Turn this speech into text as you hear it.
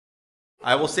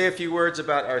I will say a few words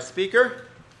about our speaker.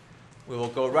 We will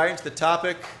go right into the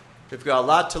topic. We've got a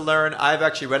lot to learn. I've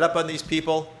actually read up on these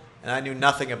people, and I knew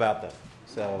nothing about them.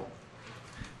 So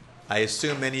I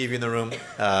assume many of you in the room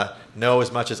know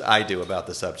as much as I do about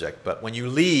the subject. But when you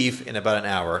leave in about an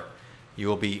hour, you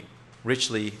will be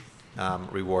richly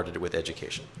rewarded with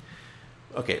education.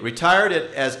 Okay, retired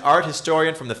as art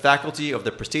historian from the faculty of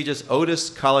the prestigious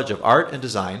Otis College of Art and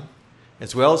Design,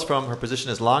 as well as from her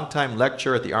position as longtime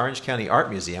lecturer at the Orange County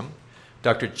Art Museum,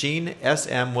 Dr. Jean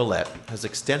S.M. Willette has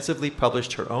extensively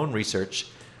published her own research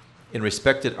in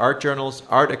respected art journals,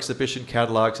 art exhibition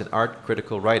catalogs, and art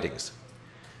critical writings.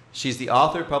 She's the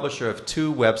author, publisher of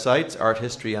 2 websites, Art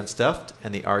History Unstuffed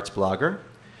and The Arts Blogger.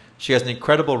 She has an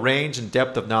incredible range and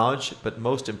depth of knowledge, but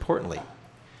most importantly,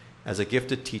 as a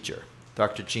gifted teacher,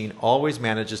 Dr. Jean always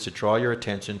manages to draw your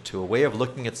attention to a way of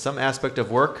looking at some aspect of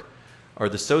work or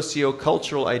the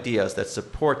socio-cultural ideas that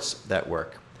supports that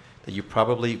work that you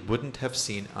probably wouldn't have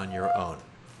seen on your own.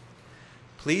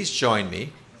 Please join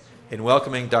me in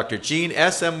welcoming Dr. Jean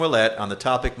S.M. Willette on the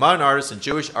topic Modern Artists and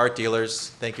Jewish Art Dealers.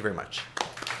 Thank you very much.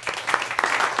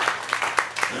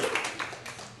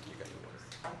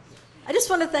 I just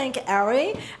want to thank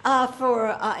Ari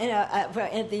for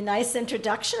the nice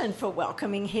introduction and for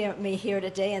welcoming me here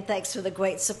today, and thanks for the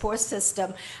great support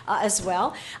system as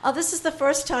well. This is the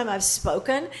first time I've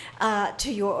spoken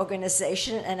to your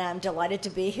organization, and I'm delighted to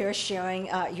be here sharing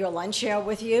your lunch hour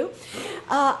with you.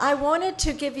 I wanted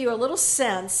to give you a little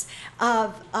sense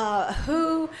of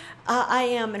who I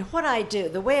am and what I do,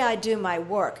 the way I do my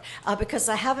work, because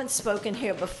I haven't spoken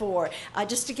here before,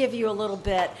 just to give you a little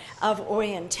bit of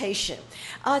orientation.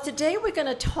 Today we're going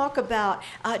to talk about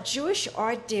Jewish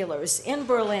art dealers in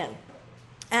Berlin.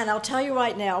 And I'll tell you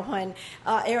right now, when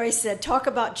Ari said, talk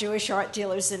about Jewish art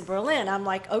dealers in Berlin, I'm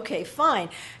like, okay, fine.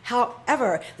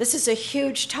 However, this is a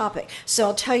huge topic. So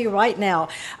I'll tell you right now,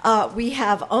 we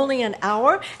have only an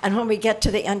hour, and when we get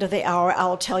to the end of the hour,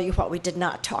 I'll tell you what we did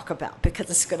not talk about, because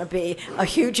it's going to be a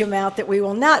huge amount that we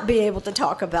will not be able to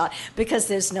talk about because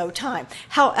there's no time.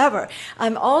 However,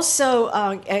 I'm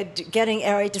also getting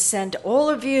Ari to send all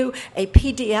of you a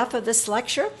PDF of this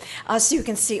lecture so you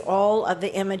can see all of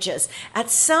the images. At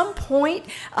some point,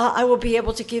 I will be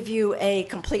able to give you a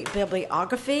complete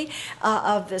bibliography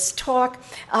of this talk,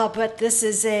 but this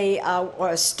is a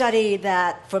study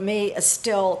that, for me, is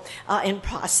still in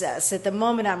process. At the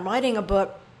moment, I'm writing a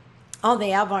book on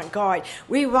the avant-garde,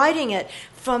 rewriting it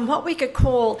from what we could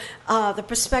call the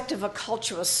perspective of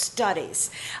cultural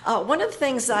studies. One of the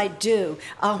things I do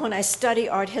when I study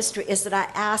art history is that I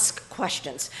ask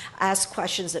questions. I ask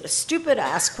questions that are stupid, I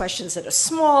ask questions that are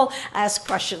small, I ask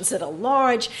questions that are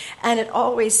large, and it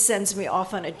always sends me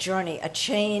off on a journey, a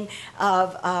chain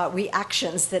of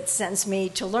reactions that sends me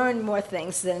to learn more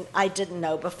things than I didn't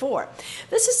know before.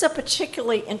 This is a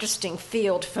particularly interesting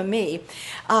field for me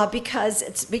because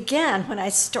it began when I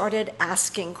started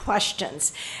asking questions.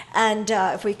 And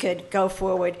if we could go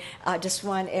forward, just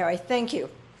one, Ari, thank you.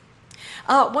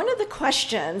 One of the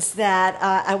questions that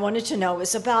I wanted to know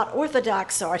is about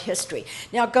Orthodox art history.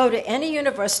 Now, go to any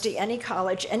university, any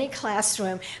college, any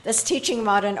classroom that's teaching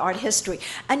modern art history,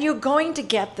 and you're going to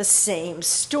get the same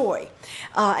story.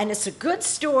 And it's a good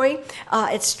story.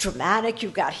 It's dramatic.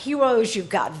 You've got heroes, you've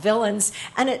got villains,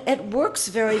 and it works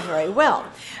very, very well.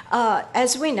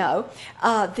 As we know,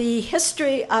 the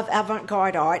history of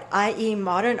avant-garde art, i.e.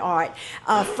 modern art,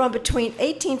 from between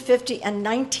 1850 and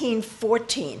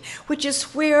 1914, which is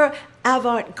where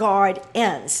avant-garde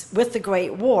ends with the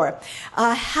Great War,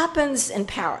 happens in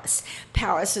Paris.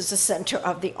 Paris is the center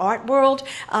of the art world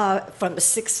from the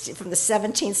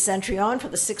 17th century on,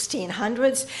 from the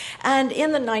 1600s, and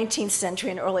in the 19th century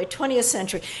and early 20th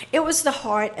century, it was the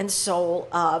heart and soul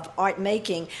of art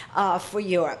making for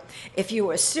Europe. If you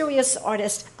were a serious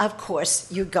artist, of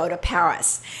course, you go to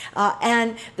Paris.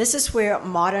 And this is where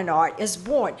modern art is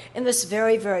born, in this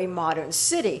very, very modern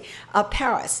city of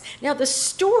Paris. Now, the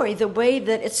story, the way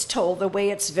that it's told, the way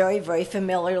it's very, very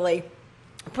familiarly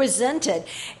presented,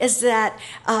 is that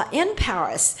in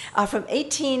Paris, from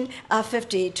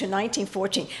 1850 to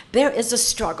 1914, there is a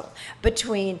struggle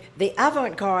between the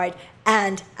avant-garde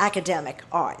and academic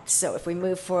art. So if we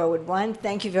move forward one,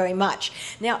 thank you very much.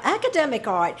 Now, academic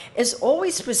art is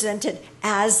always presented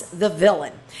as the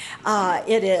villain.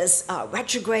 It is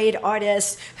retrograde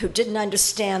artists who didn't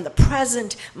understand the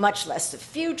present, much less the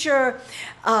future.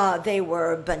 They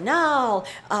were banal.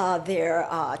 Their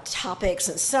topics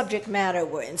and subject matter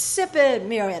were insipid,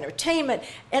 mere entertainment,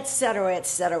 etc.,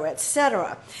 etc.,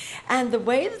 etc. And the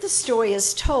way that the story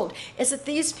is told is that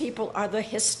these people are the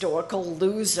historical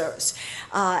losers.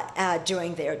 villains.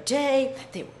 During their day,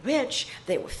 they were rich,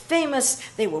 they were famous,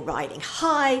 they were riding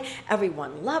high,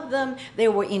 everyone loved them, they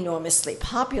were enormously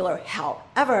popular.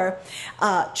 However,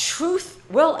 truth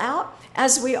will out,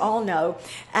 as we all know,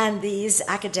 and these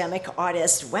academic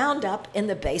artists wound up in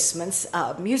the basements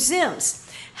of museums.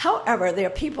 However, there are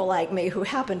people like me who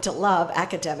happen to love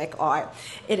academic art.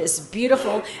 It is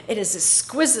beautiful. It is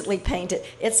exquisitely painted.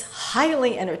 It's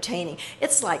highly entertaining.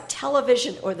 It's like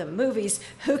television or the movies.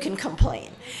 Who can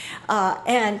complain?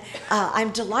 And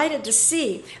I'm delighted to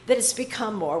see that it's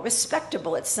become more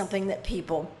respectable. It's something that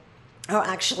people are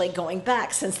actually going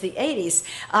back since the 80s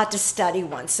to study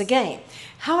once again.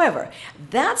 However,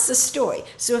 that's the story.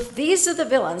 So if these are the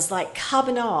villains like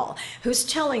Cabanal, who's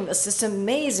telling us this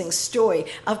amazing story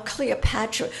of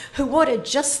Cleopatra, who wanted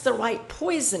just the right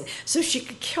poison so she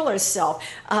could kill herself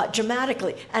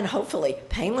dramatically and hopefully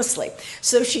painlessly.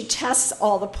 So she tests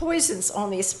all the poisons on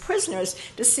these prisoners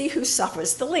to see who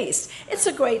suffers the least. It's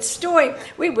a great story.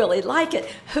 We really like it.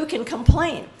 Who can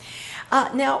complain?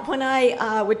 Now, when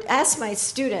I would ask my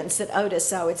students at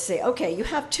Otis, I would say, okay, you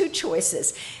have two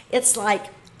choices. It's like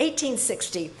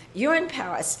 1860, you're in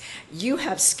Paris, you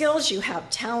have skills, you have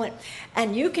talent,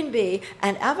 and you can be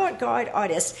an avant-garde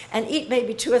artist and eat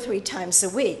maybe 2 or 3 times a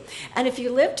week. And if you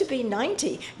live to be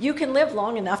 90, you can live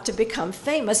long enough to become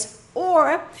famous,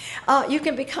 or you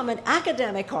can become an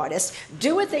academic artist,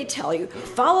 do what they tell you,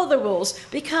 follow the rules,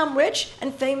 become rich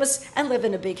and famous, and live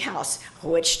in a big house.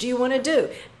 Which do you want to do?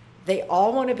 They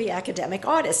all want to be academic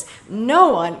artists. No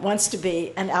one wants to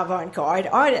be an avant-garde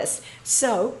artist.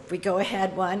 So if we go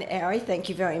ahead one, Ari, thank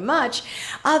you very much.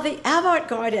 The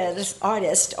avant-garde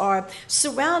artists are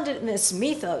surrounded in this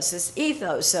mythos, this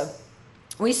ethos of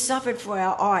we suffered for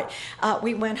our art.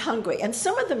 We went hungry. And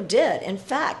some of them did. In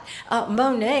fact,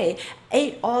 Monet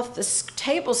ate off the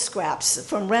table scraps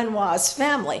from Renoir's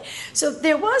family. So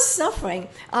there was suffering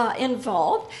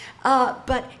involved.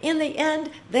 But in the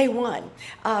end, they won.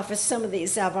 For some of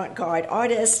these avant-garde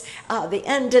artists, the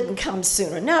end didn't come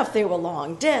soon enough. They were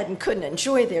long dead and couldn't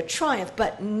enjoy their triumph,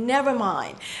 but never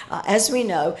mind. As we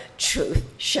know, truth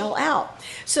shall out.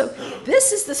 So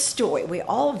this is the story. We're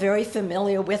all very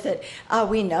familiar with it.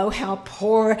 We know how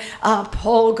poor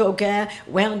Paul Gauguin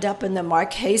wound up in the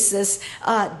Marquesas,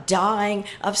 dying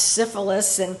of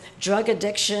syphilis and drug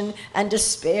addiction and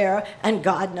despair and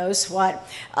God knows what.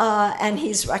 And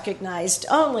he's recognized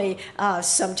only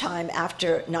sometime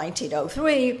after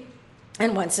 1903,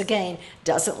 and once again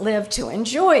doesn't live to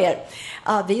enjoy it.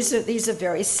 These are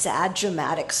very sad,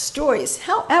 dramatic stories.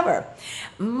 However,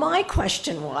 my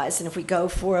question was, and if we go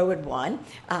forward one,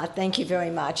 thank you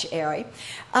very much, Ari.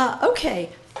 Okay,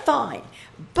 fine,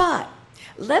 but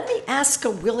let me ask a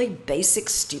really basic,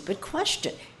 stupid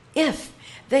question. If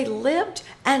they lived,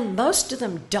 and most of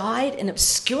them died in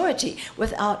obscurity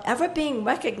without ever being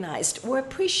recognized or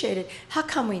appreciated, how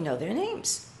come we know their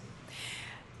names?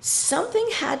 Something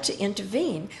had to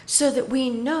intervene so that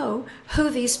we know who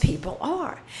these people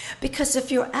are. Because if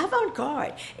you're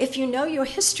avant-garde, if you know your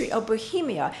history of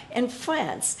Bohemia in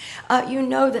France, you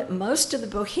know that most of the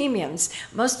Bohemians,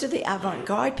 most of the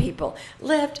avant-garde people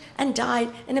lived and died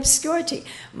in obscurity.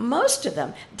 Most of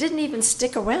them didn't even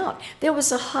stick around. There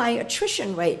was a high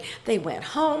attrition rate. They went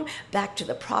home, back to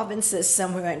the provinces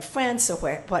somewhere in France or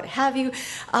what have you,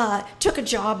 took a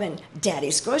job in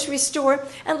Daddy's grocery store,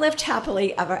 and lived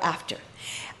happily ever after.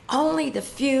 Only the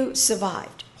few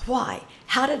survived. Why?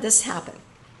 How did this happen?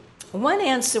 One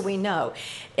answer we know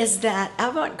is that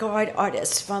avant-garde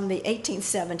artists from the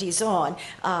 1870s on,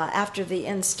 after the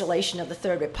installation of the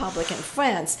Third Republic in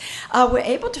France, were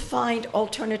able to find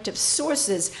alternative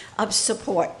sources of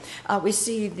support. We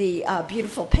see the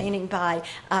beautiful painting by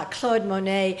Claude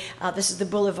Monet. This is the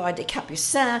Boulevard des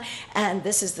Capucins, and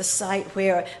this is the site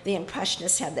where the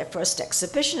Impressionists had their first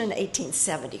exhibition in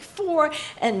 1874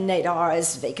 in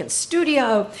Nadar's vacant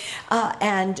studio,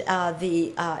 and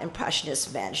the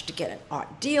Impressionists managed to get an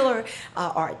art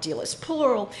dealers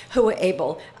plural, who were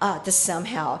able to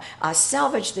somehow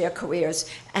salvage their careers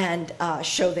and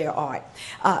show their art.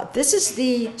 This is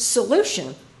the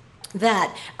solution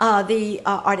that the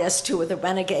artists who were the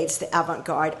renegades, the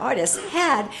avant-garde artists,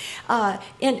 had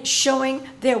in showing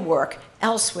their work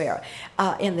elsewhere,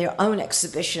 in their own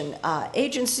exhibition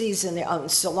agencies, in their own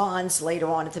salons later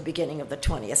on at the beginning of the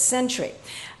 20th century.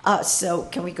 So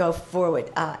can we go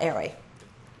forward, Ari?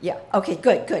 Yeah, okay,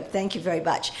 good. Thank you very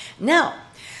much. Now,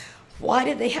 why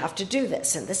did they have to do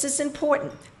this? And this is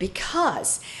important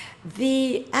because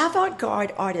the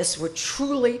avant-garde artists were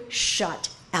truly shut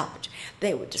out.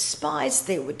 They were despised,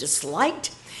 they were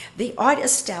disliked. The art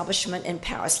establishment in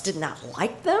Paris did not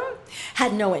like them,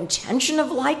 had no intention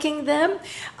of liking them,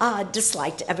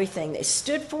 disliked everything they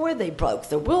stood for. They broke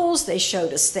the rules. They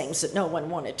showed us things that no one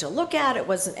wanted to look at. It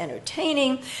wasn't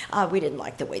entertaining. We didn't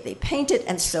like the way they painted,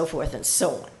 and so forth and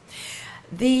so on.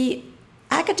 The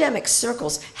academic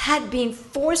circles had been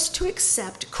forced to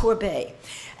accept Courbet,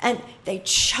 and they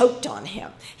choked on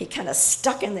him. He kind of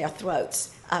stuck in their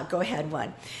throats. Go ahead,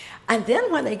 one. And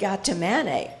then when they got to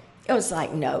Manet, it was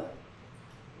like, no,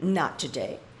 not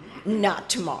today, not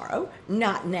tomorrow,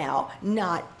 not now,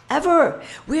 not ever.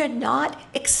 We are not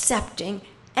accepting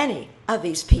any of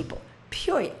these people,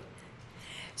 period.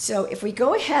 So if we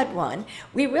go ahead one,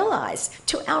 we realize,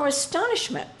 to our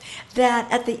astonishment,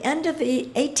 that at the end of the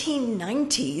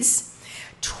 1890s,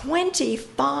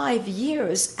 25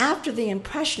 years after the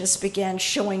Impressionists began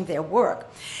showing their work,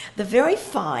 the very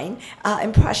fine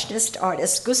Impressionist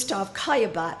artist Gustave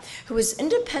Caillebotte, who was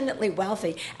independently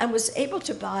wealthy and was able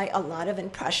to buy a lot of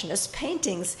Impressionist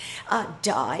paintings,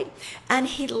 died, and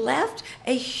he left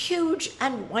a huge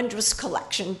and wondrous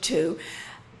collection to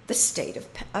the state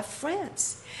of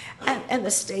France. And the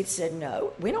state said,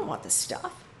 no, we don't want this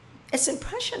stuff. It's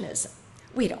Impressionism.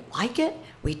 We don't like it.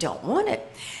 We don't want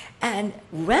it. And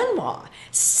Renoir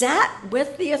sat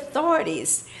with the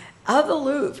authorities of the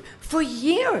Louvre for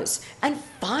years. And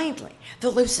finally, the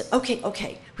Louvre said,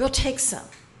 okay, we'll take some.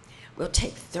 We'll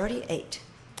take 38.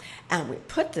 And we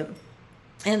put them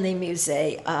in the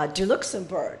Musée du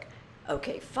Luxembourg.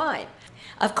 Okay, fine.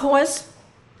 Of course,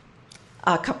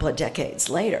 a couple of decades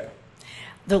later,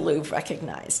 the Louvre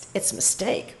recognized its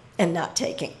mistake in not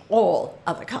taking all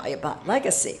of the Caillebotte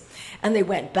legacy. And they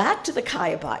went back to the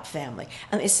Caillebotte family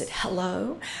and they said,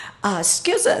 hello,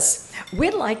 excuse us,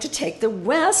 we'd like to take the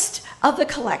rest of the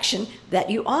collection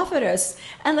that you offered us.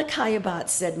 And the Caillebotte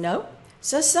said, no,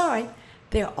 so sorry,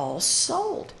 they're all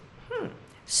sold.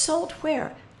 Sold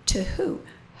where? To who?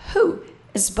 Who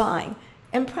is buying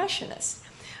Impressionists?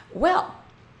 Well,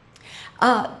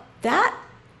 that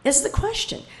is the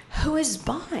question. Who is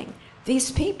buying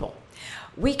these people?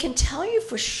 We can tell you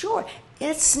for sure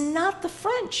it's not the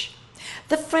French.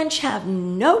 The French have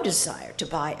no desire to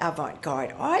buy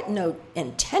avant-garde art, no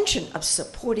intention of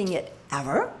supporting it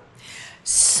ever.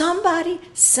 Somebody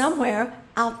somewhere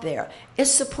out there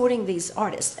is supporting these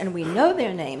artists, and we know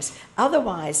their names.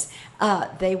 Otherwise,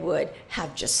 they would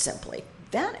have just simply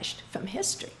vanished from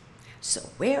history. So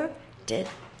where did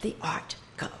the art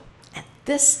go? And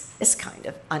this is kind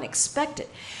of unexpected.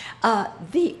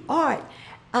 The art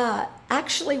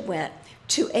actually went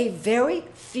to a very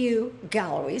few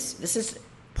galleries. This is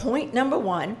point number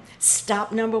one,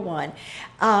 stop number one,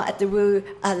 at the Rue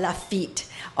Lafitte.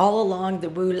 All along the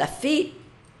Rue Lafitte,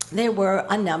 there were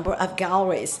a number of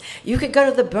galleries. You could go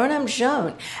to the Bernam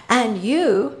Jaune, and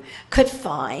you could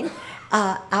find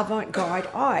avant-garde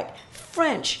art,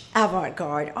 French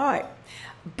avant-garde art.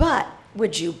 But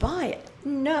would you buy it?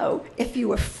 No, if you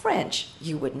were French,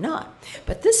 you would not.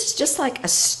 But this is just like a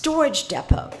storage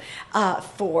depot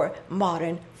for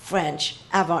modern French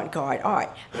avant-garde art.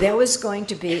 There was going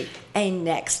to be a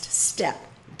next step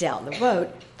down the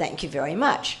road. Thank you very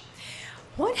much.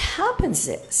 What happens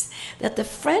is that the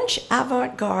French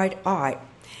avant-garde art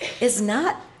is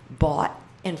not bought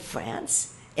in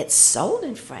France. It's sold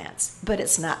in France, but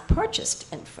it's not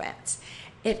purchased in France.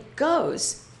 It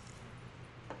goes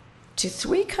to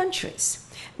 3 countries.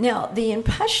 Now, the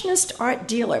Impressionist art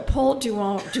dealer, Paul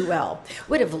Duel,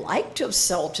 would have liked to have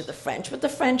sold to the French, but the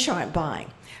French aren't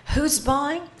buying. Who's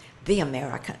buying? The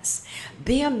Americans.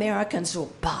 The Americans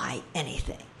will buy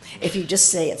anything. If you just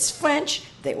say it's French,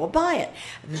 they will buy it.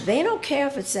 They don't care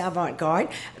if it's avant-garde.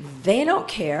 They don't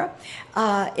care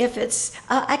if it's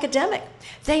academic.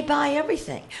 They buy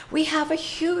everything. We have a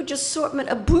huge assortment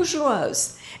of bourgeois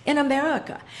in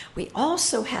America. We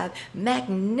also have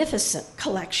magnificent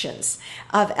collections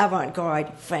of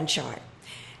avant-garde French art.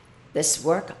 This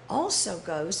work also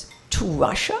goes to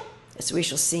Russia, as we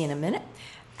shall see in a minute,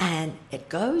 and it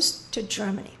goes to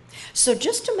Germany. So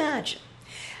just imagine,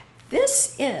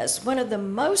 this is one of the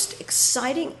most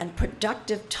exciting and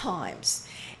productive times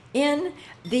in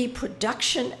the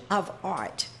production of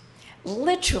art,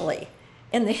 literally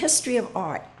in the history of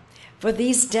art for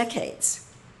these decades.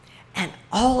 And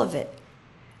all of it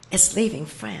is leaving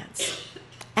France,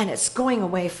 and it's going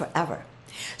away forever.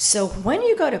 So when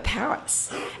you go to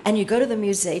Paris and you go to the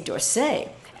Musée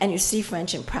d'Orsay and you see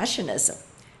French Impressionism,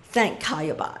 thank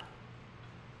Caillebotte.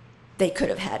 They could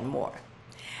have had more.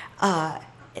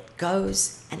 It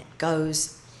goes and it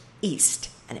goes east,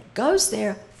 and it goes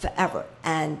there forever.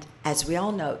 And as we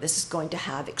all know, this is going to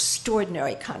have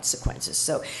extraordinary consequences.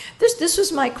 So this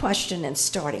was my question in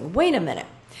starting. Wait a minute.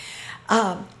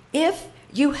 If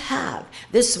you have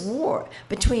this war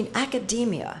between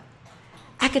academia,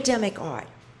 academic art,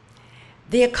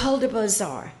 the École des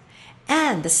Beaux-Arts,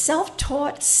 and the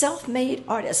self-taught, self-made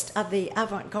artist of the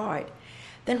avant-garde,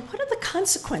 then what are the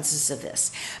consequences of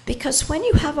this? Because when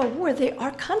you have a war, there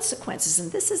are consequences,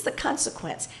 and this is the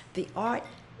consequence. The art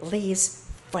leaves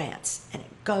France, and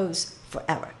it goes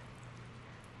forever.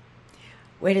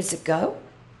 Where does it go?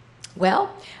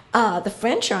 Well, the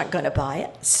French aren't going to buy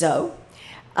it, so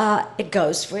it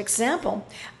goes, for example,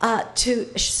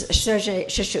 to Sergei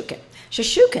Shishkin.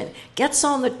 Shishkin gets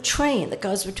on the train that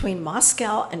goes between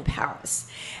Moscow and Paris,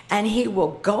 and he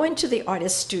will go into the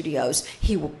artist studios,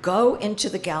 he will go into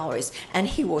the galleries, and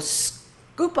he will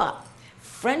scoop up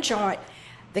French art.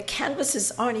 The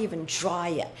canvases aren't even dry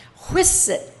yet, whisks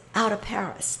it out of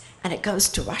Paris, and it goes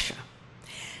to Russia.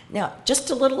 Now, just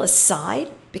a little aside,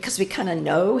 because we kind of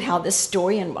know how this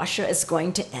story in Russia is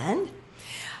going to end.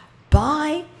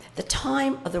 By the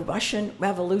time of the Russian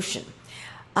Revolution,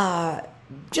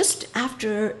 just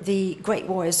after the Great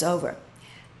War is over,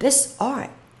 this art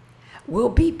will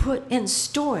be put in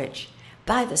storage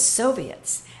by the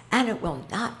Soviets, and it will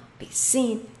not be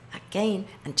seen again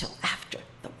until after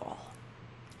the war.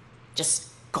 Just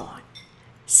gone.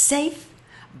 Safe,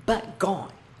 but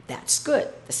gone. That's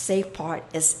good. The safe part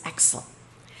is excellent.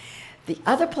 The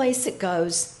other place it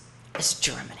goes is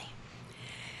Germany.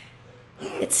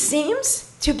 It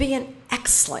seems to be an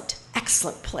excellent,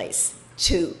 excellent place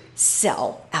to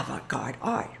sell avant-garde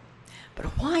art. But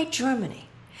why Germany?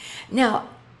 Now,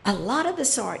 a lot of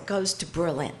this art goes to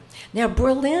Berlin. Now,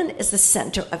 Berlin is the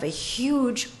center of a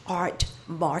huge art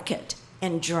market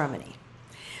in Germany.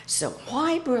 So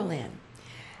why Berlin?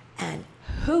 And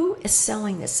who is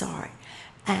selling this art?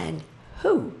 And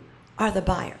who are the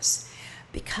buyers?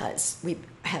 Because we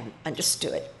have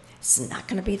understood it's not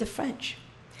going to be the French.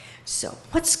 So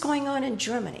what's going on in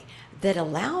Germany that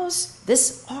allows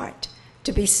this art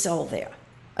to be sold there?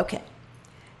 Okay,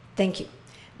 thank you.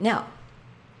 Now,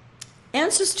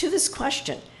 answers to this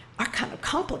question are kind of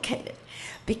complicated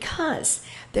because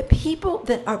the people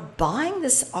that are buying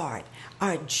this art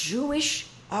are Jewish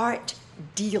art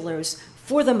dealers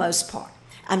for the most part.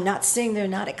 I'm not saying there are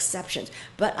not exceptions,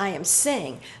 but I am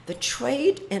saying the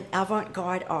trade in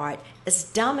avant-garde art is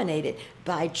dominated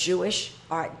by Jewish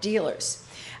art dealers.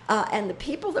 And the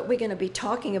people that we're going to be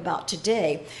talking about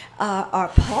today are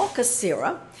Paul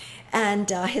Cassira and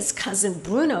his cousin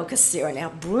Bruno Cassira. Now,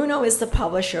 Bruno is the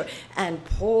publisher, and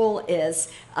Paul is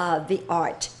the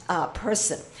art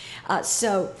person.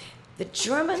 So the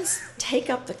Germans take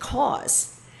up the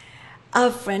cause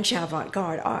of French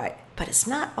avant-garde art. But it's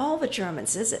not all the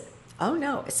Germans, is it? Oh,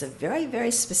 no, it's a very, very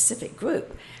specific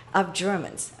group of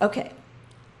Germans. Okay.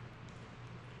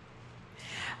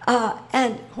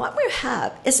 And what we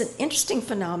have is an interesting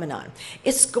phenomenon.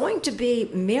 It's going to be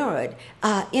mirrored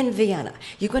in Vienna.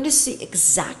 You're going to see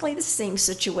exactly the same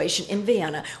situation in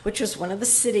Vienna, which was one of the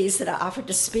cities that I offered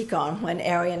to speak on when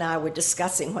Ari and I were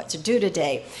discussing what to do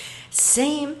today.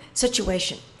 Same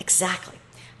situation, exactly.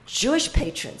 Jewish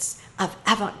patrons of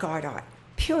avant-garde art,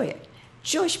 period.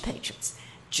 Jewish patrons.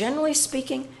 Generally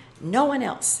speaking, no one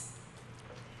else.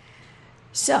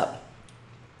 So,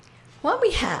 what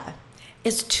we have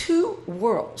is two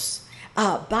worlds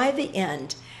by the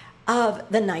end of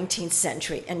the 19th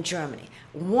century in Germany.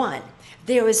 One,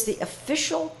 there is the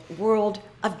official world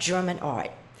of German art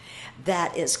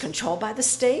that is controlled by the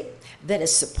state, that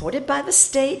is supported by the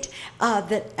state,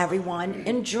 that everyone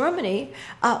in Germany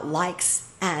likes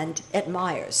and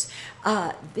admires.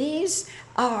 These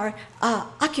are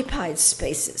occupied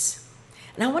spaces.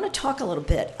 And I want to talk a little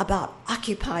bit about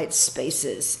occupied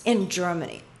spaces in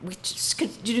Germany. We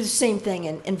could do the same thing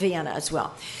in Vienna as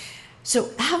well. So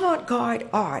avant-garde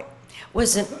art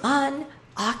was an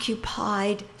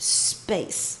unoccupied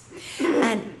space.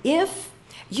 And if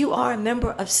you are a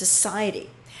member of society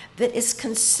that is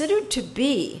considered to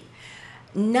be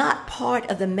not part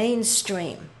of the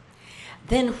mainstream,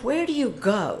 then where do you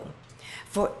go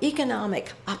for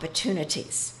economic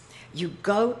opportunities? You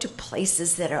go to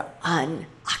places that are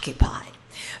unoccupied,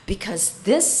 because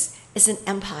this is an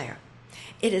empire.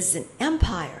 It is an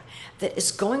empire that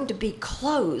is going to be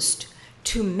closed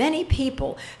to many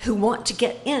people who want to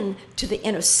get into the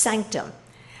inner sanctum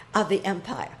of the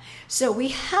empire. So we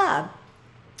have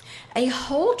a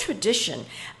whole tradition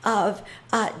of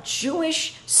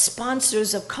Jewish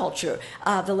sponsors of culture.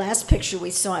 The last picture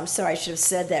we saw, I'm sorry, I should have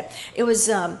said that. It was,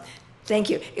 thank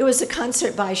you. It was a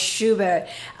concert by Schubert,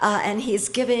 and he's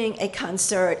giving a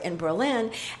concert in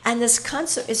Berlin, and this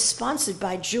concert is sponsored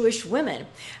by Jewish women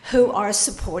who are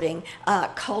supporting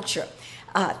culture.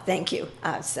 Thank you,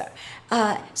 sir.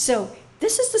 So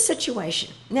this is the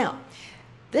situation. Now,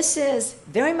 this is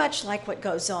very much like what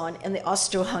goes on in the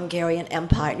Austro-Hungarian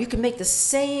Empire. You can make the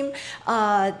same,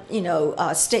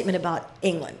 statement about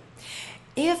England.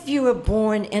 If you were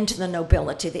born into the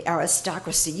nobility, the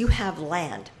aristocracy, you have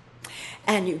land,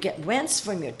 and you get rents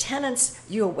from your tenants,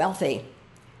 you're wealthy.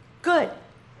 Good,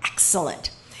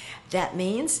 excellent. That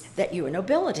means that you're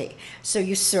nobility. So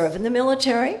you serve in the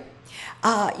military,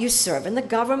 you serve in the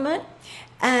government,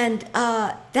 and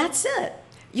that's it.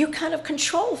 You kind of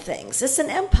control things. It's an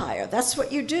empire. That's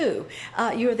what you do.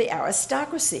 You're the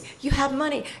aristocracy. You have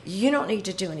money. You don't need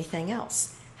to do anything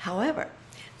else. However,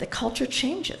 the culture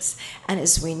changes. And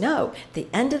as we know, the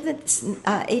end of the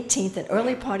 18th and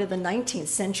early part of the 19th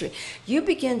century, you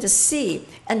begin to see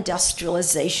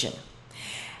industrialization.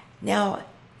 Now,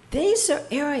 these are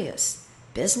areas,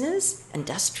 business,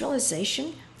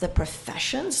 industrialization, the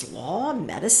professions, law,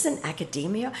 medicine,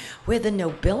 academia, where the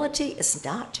nobility is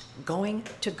not going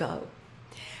to go.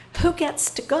 Who gets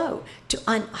to go to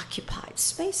unoccupied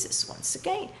spaces? Once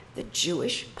again, the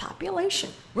Jewish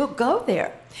population will go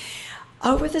there.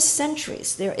 Over the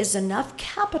centuries, there is enough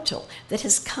capital that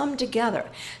has come together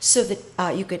so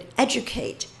that you could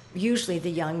educate, usually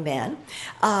the young men.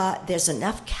 There's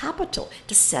enough capital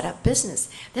to set up business.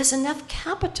 There's enough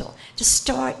capital to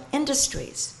start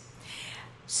industries.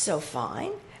 So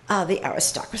fine, the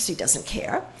aristocracy doesn't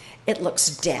care. It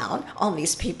looks down on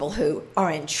these people who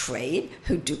are in trade,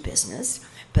 who do business.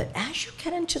 But as you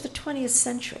get into the 20th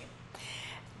century,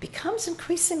 it becomes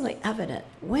increasingly evident,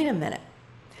 wait a minute,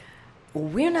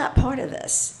 we're not part of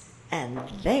this, and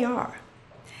they are.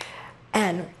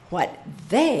 And what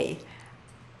they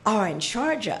are in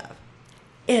charge of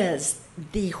is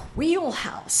the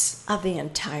wheelhouse of the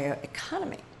entire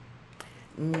economy.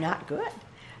 Not good.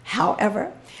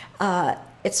 However,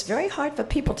 it's very hard for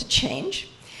people to change.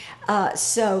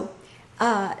 So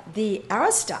the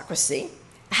aristocracy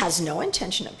has no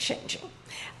intention of changing.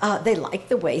 They like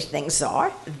the way things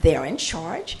are. They're in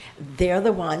charge. They're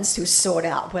the ones who sort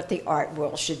out what the art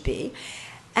world should be.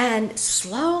 And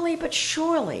slowly but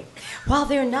surely, while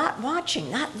they're not watching,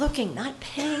 not looking, not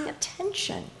paying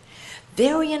attention,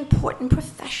 very important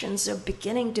professions are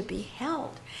beginning to be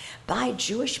held by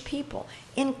Jewish people,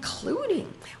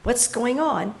 including what's going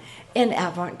on in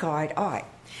avant-garde art.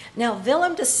 Now,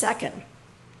 Willem II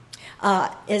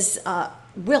is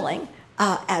willing,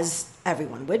 as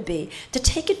everyone would be, to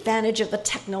take advantage of the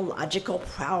technological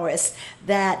prowess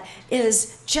that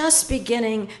is just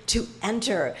beginning to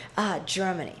enter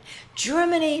Germany.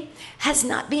 Germany has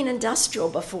not been industrial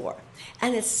before,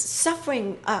 and it's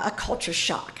suffering a culture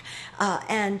shock.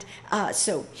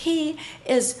 So he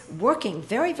is working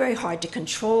very, very hard to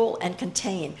control and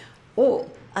contain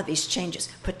all of these changes,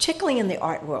 particularly in the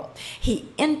art world. He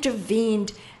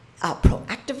intervened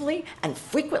proactively and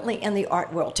frequently in the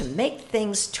art world to make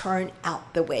things turn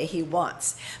out the way he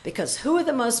wants. Because who are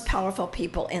the most powerful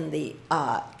people in the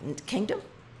kingdom?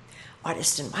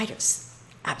 Artists and writers.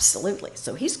 Absolutely.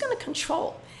 So he's going to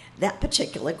control that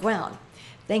particular ground.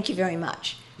 Thank you very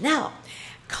much. Now,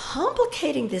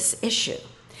 complicating this issue,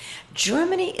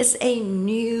 Germany is a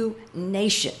new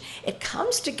nation. It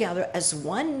comes together as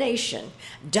one nation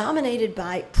dominated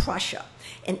by Prussia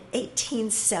in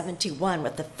 1871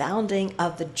 with the founding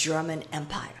of the German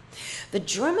Empire. The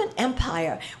German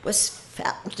Empire was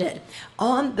founded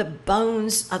on the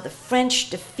bones of the French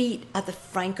defeat of the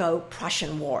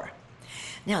Franco-Prussian War.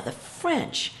 Now, the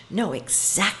French know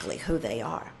exactly who they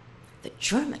are. The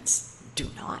Germans do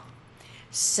not.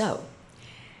 So,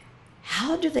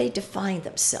 how do they define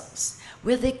themselves?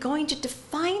 Were they going to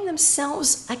define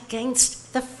themselves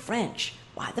against the French?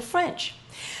 Why the French?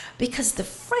 Because the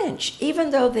French, even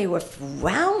though they were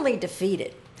roundly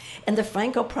defeated in the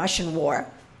Franco-Prussian War,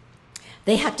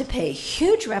 they had to pay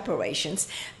huge reparations.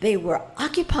 They were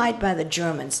occupied by the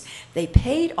Germans. They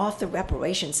paid off the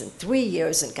reparations in 3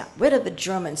 years and got rid of the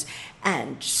Germans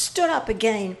and stood up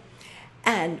again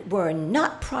and were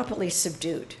not properly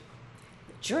subdued.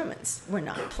 The Germans were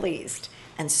not pleased.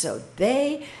 And so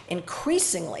they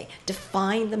increasingly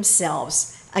defined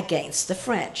themselves against the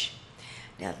French.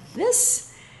 Now,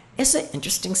 this is an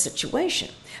interesting situation,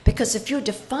 because if you're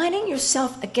defining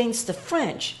yourself against the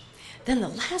French, then the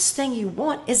last thing you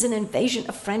want is an invasion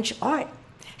of French art.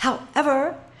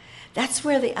 However, that's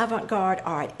where the avant-garde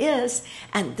art is,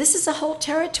 and this is a whole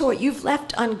territory you've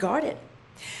left unguarded.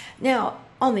 Now,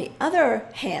 on the other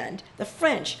hand, the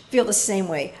French feel the same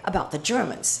way about the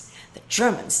Germans. The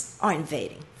Germans are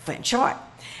invading French art.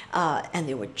 And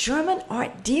there were German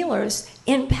art dealers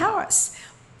in Paris,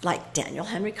 like Daniel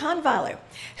Henry Kahnweiler,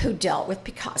 who dealt with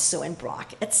Picasso and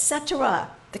Braque,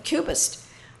 etc., the Cubist.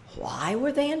 Why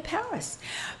were they in Paris?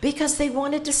 Because they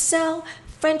wanted to sell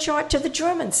French art to the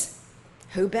Germans.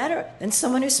 Who better than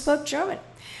someone who spoke German?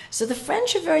 So the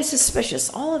French are very suspicious.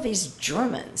 All of these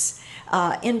Germans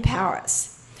in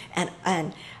Paris. And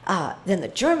then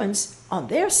the Germans on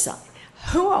their side.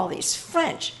 Who are all these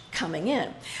French coming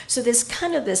in? So there's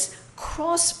kind of this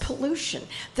cross-pollution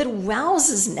that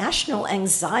rouses national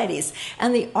anxieties,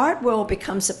 and the art world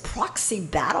becomes a proxy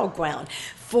battleground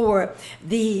for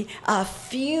the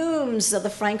fumes of the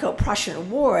Franco-Prussian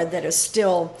War that are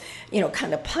still,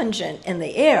 kind of pungent in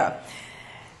the air.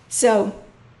 So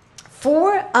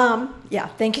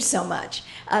thank you so much.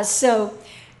 So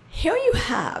here you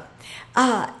have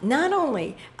not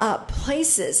only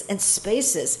places and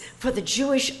spaces for the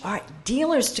Jewish art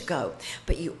dealers to go,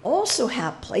 but you also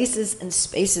have places and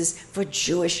spaces for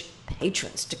Jewish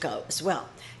patrons to go as well.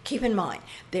 Keep in mind,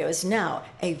 there is now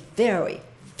a very,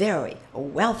 very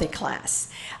wealthy class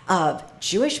of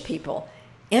Jewish people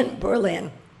in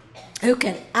Berlin who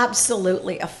can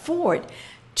absolutely afford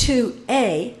to,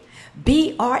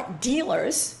 be art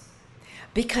dealers,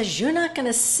 because you're not going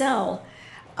to sell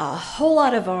a whole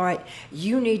lot of art.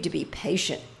 You need to be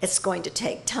patient. It's going to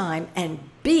take time. And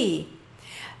B,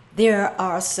 there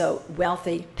are also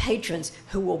wealthy patrons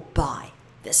who will buy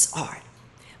this art.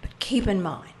 But keep in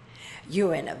mind,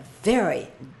 you're in a very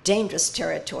dangerous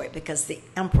territory because the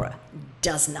emperor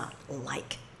does not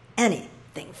like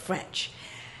anything French.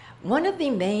 One of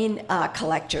the main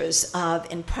collectors of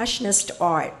Impressionist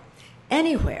art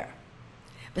anywhere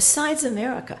besides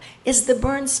America is the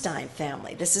Bernstein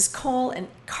family. This is Carl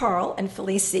and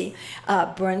Felicie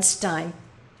Bernstein.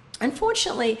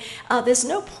 Unfortunately, there's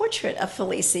no portrait of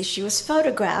Felicie. She was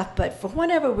photographed, but for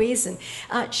whatever reason,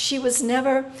 she was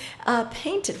never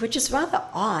painted, which is rather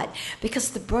odd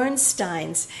because the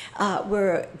Bernsteins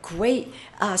were great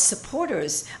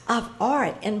supporters of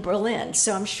art in Berlin.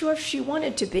 So I'm sure if she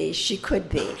wanted to be, she could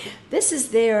be. This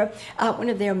is one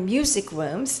of their music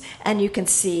rooms, and you can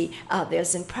see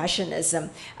there's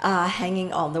Impressionism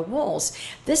hanging on the walls.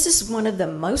 This is one of the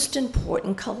most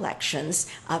important collections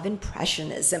of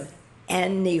Impressionism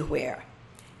anywhere.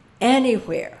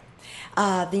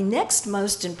 The next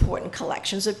most important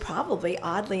collections would probably,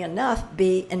 oddly enough,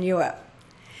 be in Europe.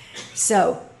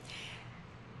 So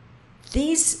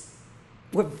these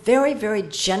were very, very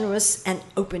generous and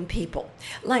open people.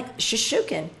 Like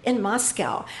Shishkin in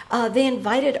Moscow, they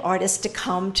invited artists to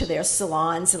come to their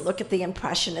salons and look at the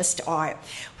Impressionist art,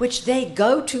 which they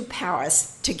go to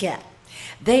Paris to get.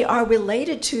 They are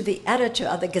related to the editor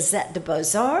of the Gazette des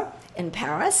Beaux-Arts in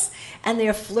Paris, and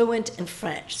they're fluent in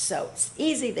French. So it's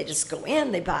easy. They just go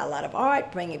in, they buy a lot of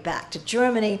art, bring it back to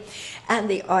Germany, and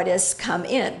the artists come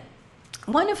in,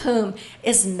 one of whom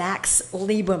is Max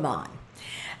Liebermann.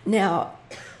 Now,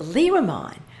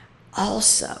 Liebermann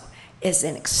also is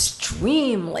an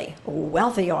extremely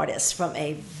wealthy artist from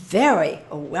a very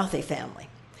wealthy family.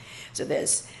 So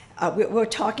we're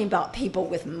talking about people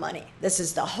with money.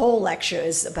 The whole lecture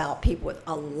is about people with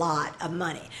a lot of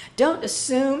money. Don't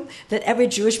assume that every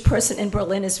Jewish person in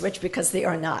Berlin is rich, because they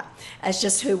are not. That's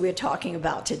just who we're talking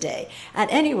about today.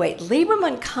 At any rate,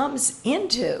 Liebermann comes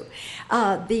into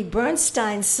the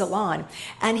Bernstein salon,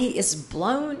 and he is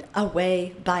blown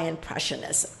away by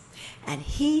Impressionism. And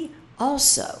he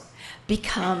also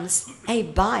becomes a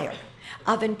buyer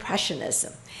of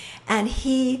Impressionism. And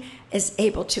he is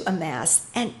able to amass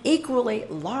an equally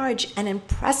large and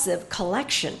impressive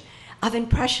collection of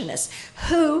Impressionists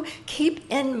who, keep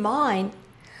in mind,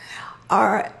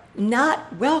 are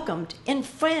not welcomed in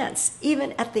France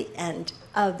even at the end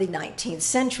of the 19th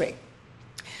century.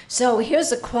 So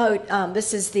here's a quote.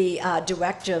 This is the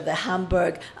director of the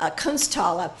Hamburg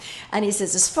Kunsthalle, and he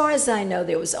says, "As far as I know,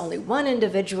 there was only one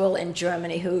individual in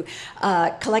Germany who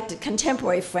collected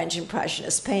contemporary French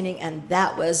Impressionist painting, and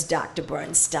that was Dr.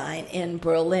 Bernstein in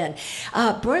Berlin."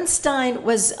 Bernstein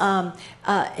was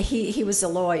he was a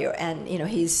lawyer, and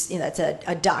it's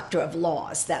a doctor of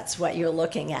laws. That's what you're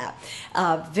looking at.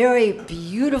 Very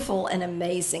beautiful and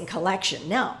amazing collection.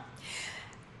 Now,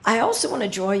 I also want to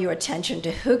draw your attention to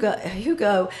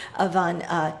Hugo van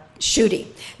Schutte.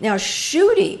 Now,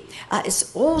 Schutte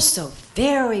is also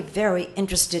very, very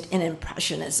interested in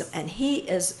Impressionism, and he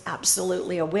is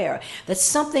absolutely aware that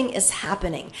something is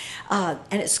happening, and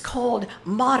it's called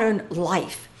modern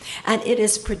life, and it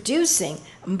is producing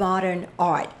modern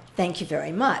art. Thank you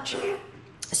very much.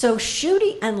 So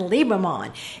Schutte and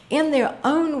Liebermann, in their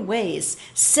own ways,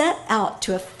 set out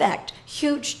to effect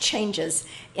huge changes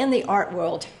in the art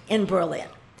world in Berlin.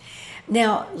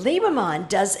 Now, Lieberman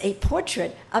does a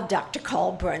portrait of Dr.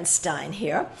 Carl Bernstein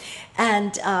here,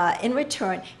 and in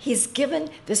return, he's given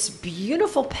this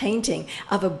beautiful painting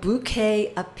of a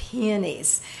bouquet of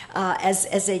peonies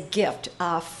as a gift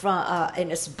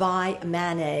and it's by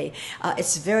Manet.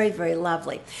 It's very, very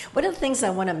lovely. One of the things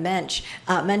I want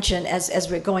to mention as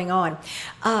we're going on,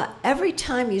 every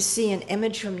time you see an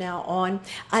image from now on,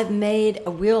 I've made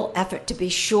a real effort to be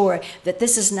sure that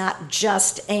this is not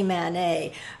just a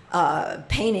Manet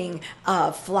painting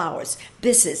of flowers.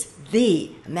 This is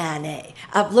the Manet.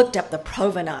 I've looked up the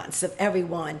provenance of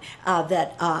everyone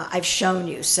that I've shown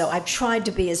you, so I've tried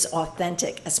to be as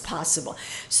authentic as possible.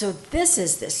 So this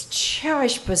is this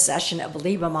cherished possession of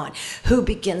Lieberman, who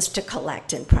begins to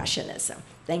collect Impressionism.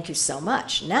 Thank you so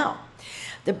much. Now,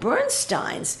 the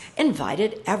Bernsteins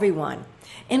invited everyone,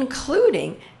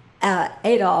 including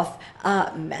Adolf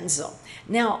Menzel.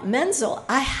 Now, Menzel,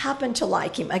 I happen to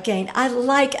like him. Again, I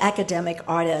like academic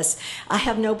artists. I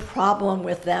have no problem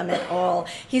with them at all.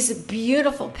 He's a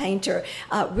beautiful painter,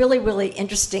 really, really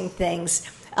interesting things.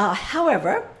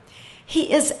 However,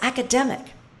 he is academic,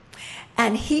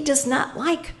 and he does not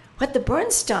like what the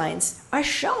Bernsteins are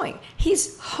showing.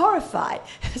 He's horrified.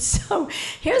 So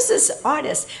here's this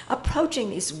artist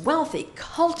approaching these wealthy,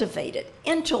 cultivated,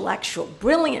 intellectual,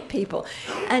 brilliant people,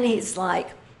 and he's like,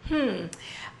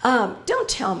 don't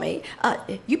tell me,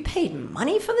 you paid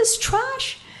money for this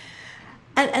trash?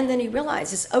 And then he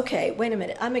realizes, okay, wait a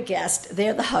minute, I'm a guest,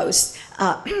 they're the hosts,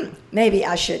 maybe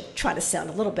I should try to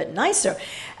sound a little bit nicer.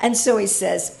 And so he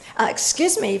says,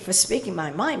 excuse me for speaking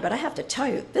my mind, but I have to tell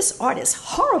you, this art is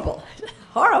horrible,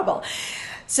 horrible.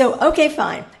 So, okay,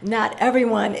 fine, not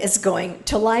everyone is going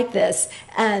to like this,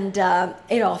 and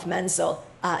Adolf Menzel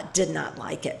did not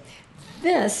like it.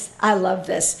 This, I love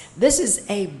this, this is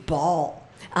a ball.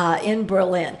 In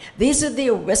Berlin. These are the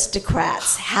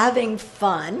aristocrats having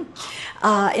fun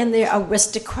in their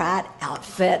aristocrat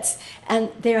outfits, and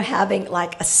they're having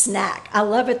like a snack. I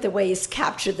love it the way he's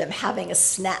captured them having a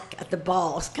snack at the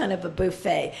ball. It's kind of a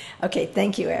buffet. Okay,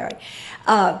 thank you, Eric.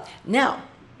 Now,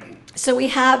 so we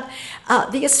have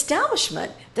the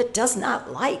establishment that does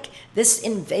not like this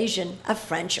invasion of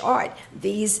French art.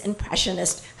 These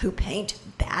impressionists who paint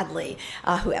badly,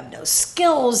 who have no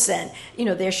skills, and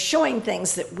they're showing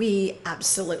things that we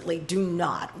absolutely do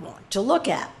not want to look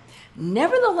at.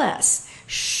 Nevertheless,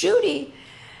 Schutte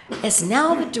is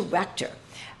now the director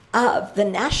of the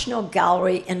National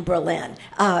Gallery in Berlin.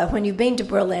 When you've been to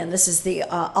Berlin, this is the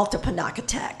Alte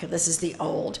Pinakothek. This is the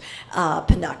old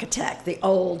Pinakothek, the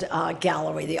old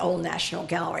gallery, the old National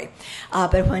Gallery.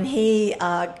 But when he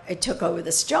took over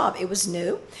this job, it was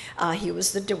new. He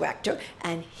was the director,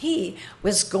 and he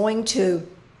was going to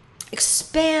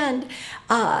expand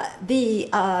the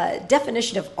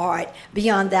definition of art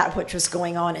beyond that which was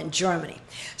going on in Germany.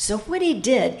 So what he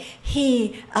did,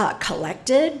 he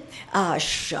collected,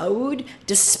 showed,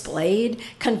 displayed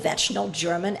conventional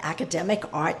German academic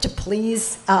art to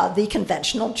please the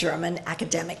conventional German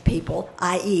academic people,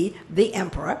 i.e. the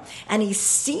emperor, and he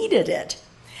seeded it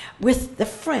with the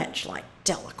French, like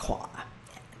Delacroix,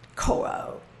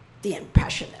 Corot, the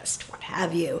Impressionist, what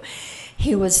have you.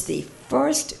 He was the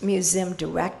first museum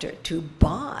director to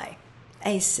buy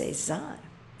a Cézanne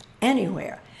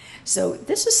anywhere. So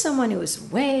this is someone who is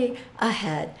way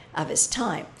ahead of his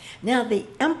time. Now the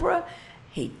emperor,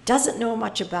 he doesn't know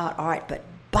much about art, but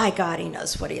by God, he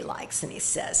knows what he likes. And he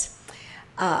says,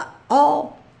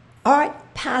 all art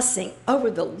passing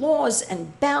over the laws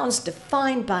and bounds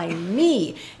defined by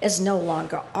me is no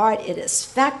longer art. It is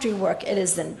factory work, it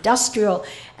is industrial,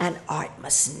 and art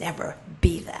must never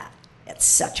be that,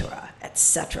 etc.,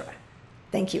 etc.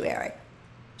 Thank you, Eric.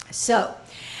 So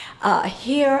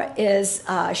here is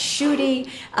Schutte.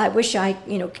 I wish I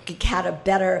could had a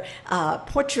better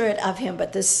portrait of him,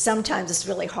 but sometimes it's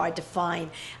really hard to find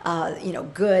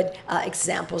good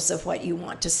examples of what you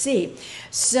want to see.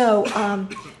 So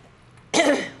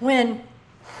when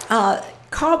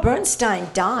Carl Bernstein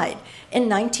died in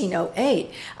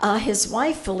 1908, his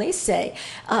wife Felice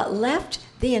left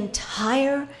the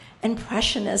entire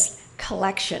Impressionist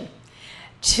collection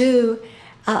to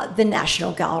the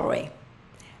National Gallery.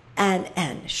 And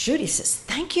Schutte says,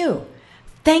 thank you,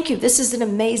 this is an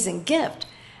amazing gift.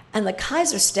 And the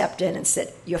Kaiser stepped in and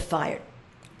said, you're fired.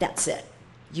 That's it.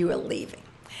 You are leaving.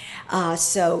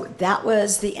 So that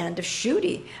was the end of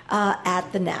Schutte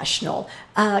at the National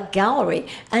Gallery.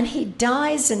 And he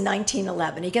dies in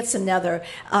 1911. He gets another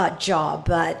job,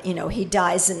 but, he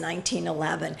dies in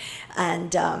 1911.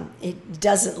 And he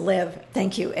doesn't live,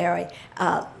 thank you, Ari,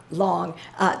 long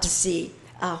to see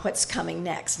what's coming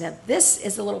next. Now, this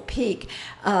is a little peek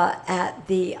at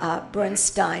the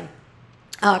Bernstein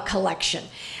collection.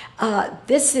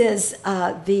 This is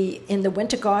in the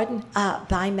Winter Garden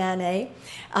by Manet.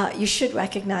 You should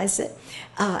recognize it.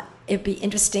 It'd be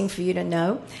interesting for you to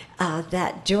know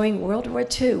that during World War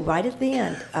II, right at the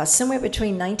end, somewhere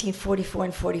between 1944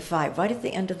 and 45, right at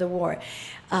the end of the war,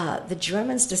 the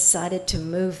Germans decided to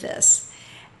move this.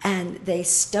 And they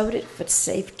stowed it for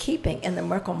safekeeping in the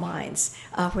Merkel mines,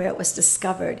 where it was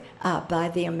discovered by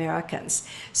the Americans.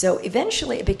 So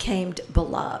eventually it became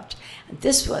beloved.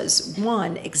 This was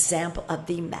one example of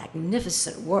the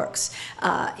magnificent works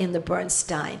in the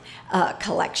Bernstein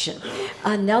collection.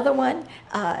 Another one,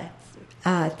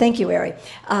 thank you, Ari,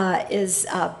 is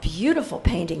a beautiful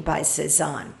painting by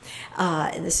Cézanne.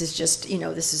 And this is just,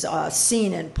 this is a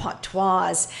scene in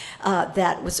Pontoise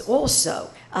that was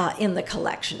also in the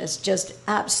collection. It's just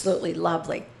absolutely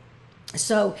lovely.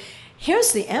 So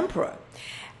here's the emperor,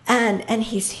 and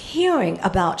he's hearing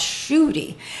about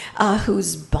Schutte,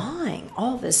 who's buying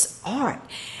all this art.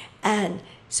 And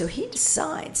so he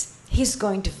decides he's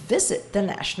going to visit the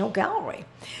National Gallery.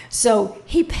 So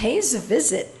he pays a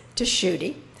visit to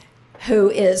Schutte, who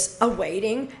is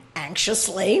awaiting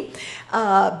anxiously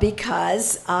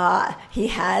because he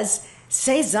has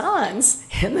Cézanne's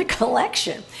in the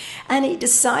collection. And he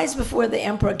decides before the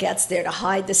emperor gets there to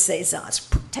hide the Cézanne's,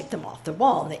 take them off the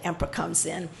wall. And the emperor comes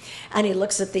in and he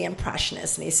looks at the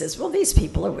Impressionists and he says, well, these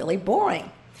people are really boring.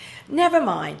 Never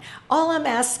mind. All I'm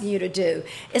asking you to do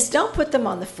is don't put them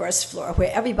on the first floor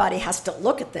where everybody has to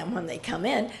look at them when they come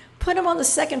in. Put them on the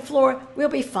second floor. We'll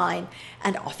be fine.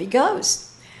 And off he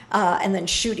goes. And then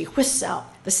Schutte whisks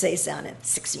out the Cézanne and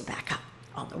sticks him back up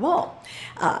on the wall.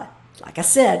 Like I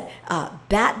said,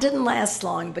 that didn't last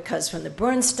long because when the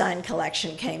Bernstein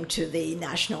collection came to the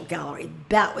National Gallery,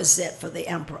 that was it for the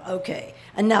emperor. Okay,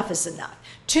 enough is enough.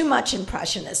 Too much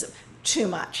Impressionism, too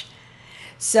much.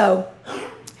 So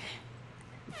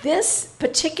this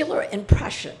particular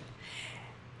impression,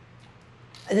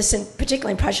 this particular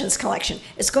Impressionist collection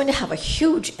is going to have a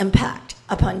huge impact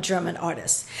upon German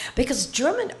artists, because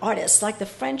German artists, like the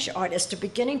French artists, are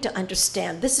beginning to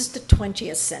understand this is the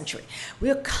 20th century.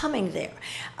 We're coming there,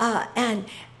 and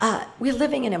we're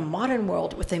living in a modern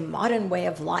world with a modern way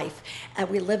of life, and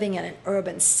we're living in an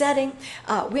urban setting.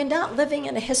 We're not living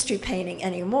in a history painting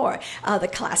anymore. The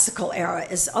classical era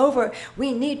is over.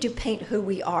 We need to paint who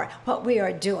we are, what we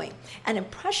are doing. And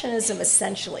Impressionism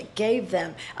essentially gave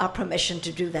them permission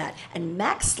to do that. And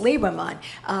Max Liebermann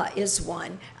is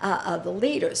one of the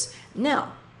leaders.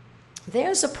 Now,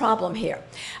 there's a problem here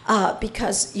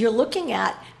because you're looking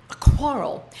at a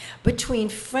quarrel between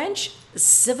French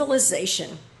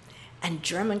civilization and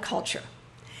German culture.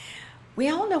 We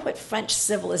all know what French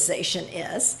civilization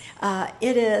is.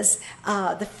 It is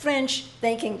the French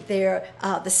thinking they're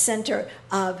the center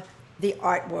of the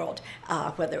art world,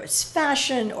 whether it's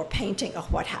fashion or painting or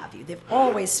what have you. They've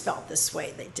always felt this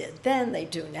way. They did then, they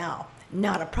do now.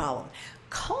 Not a problem.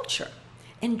 Culture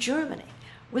in Germany,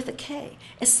 with a K,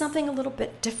 is something a little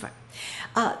bit different.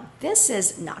 This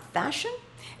is not fashion.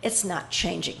 It's not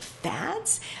changing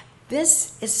fads.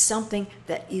 This is something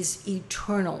that is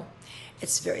eternal.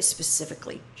 It's very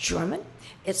specifically German.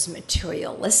 It's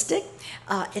materialistic.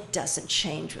 It doesn't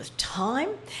change with time.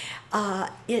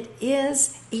 It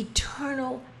is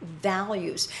eternal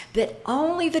values that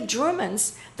only the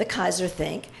Germans, the Kaiser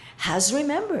think, has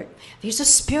remembered. These are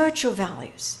spiritual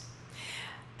values.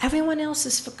 Everyone else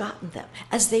has forgotten them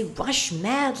as they rush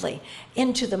madly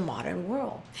into the modern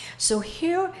world. So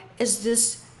here is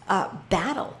this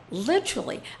battle,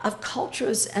 literally, of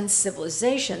cultures and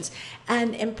civilizations,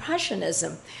 and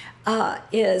Impressionism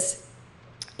is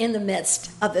in the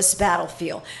midst of this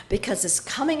battlefield because it's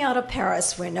coming out of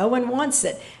Paris where no one wants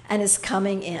it and is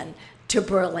coming in to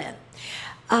Berlin.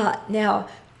 Now,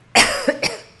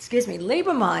 excuse me,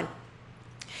 Liebermann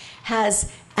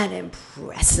has an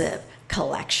impressive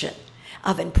collection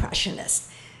of Impressionists,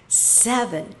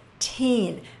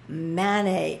 17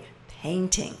 Manet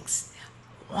paintings.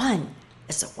 One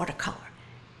is a watercolor.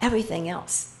 Everything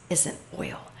else is in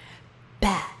oil.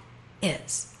 That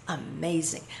is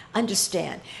amazing.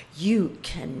 Understand, you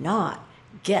cannot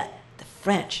get the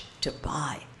French to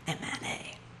buy a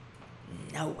Manet.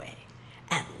 No way.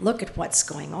 And look at what's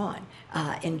going on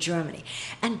in Germany.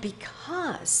 And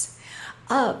because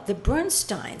of the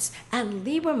Bernsteins and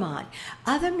Liebermann,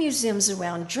 other museums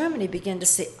around Germany begin to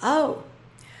say, oh,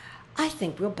 I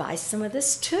think we'll buy some of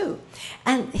this too.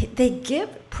 And they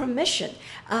give permission.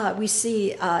 We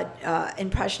see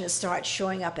Impressionists art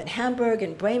showing up in Hamburg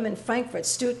and Bremen, Frankfurt,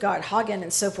 Stuttgart, Hagen,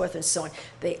 and so forth and so on.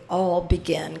 They all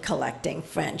begin collecting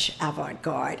French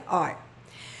avant-garde art.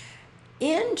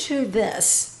 Into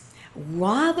this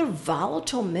rather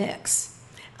volatile mix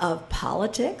of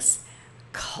politics,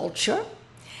 culture,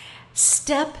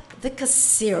 step the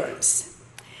Caceres.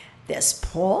 There's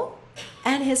Paul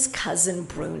and his cousin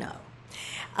Bruno.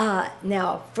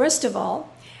 Now, first of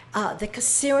all, the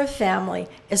Cacera family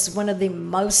is one of the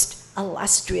most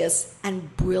illustrious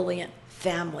and brilliant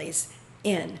families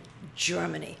in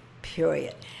Germany,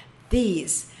 period.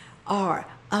 These are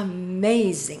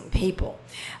amazing people.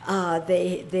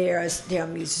 They're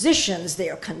musicians,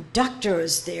 they're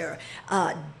conductors, they're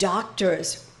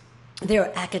doctors,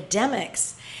 they're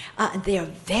academics, and they're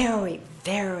very,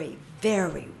 very,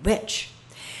 very rich.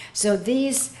 So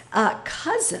these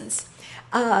cousins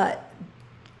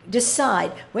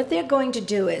decide what they're going to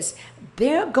do is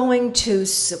they're going to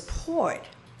support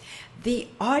the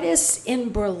artists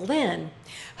in Berlin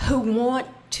who want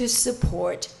to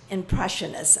support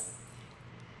Impressionism.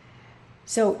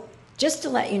 So just to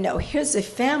let you know, here's a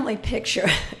family picture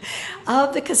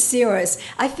of the Caceres.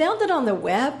 I found it on the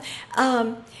web.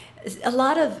 A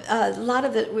lot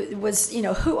of it was,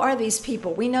 who are these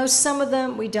people? We know some of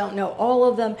them, we don't know all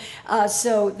of them.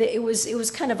 It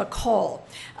was kind of a call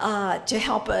to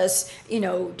help us,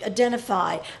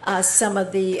 identify some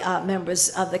of the members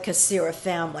of the Cacera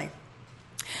family.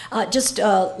 Just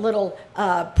a little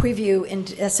preview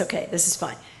into. That's okay. This is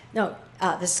fine. No,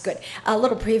 this is good. A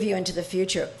little preview into the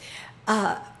future.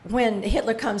 When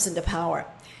Hitler comes into power,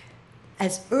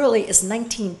 as early as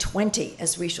 1920,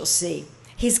 as we shall see,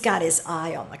 he's got his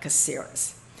eye on the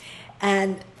Caceres.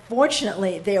 And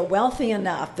fortunately, they're wealthy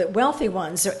enough that wealthy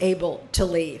ones are able to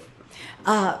leave.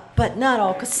 But not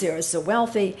all Caceres are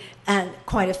wealthy, and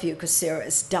quite a few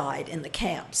Caceres died in the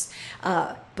camps.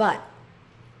 But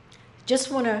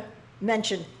just want to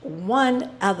mention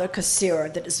one other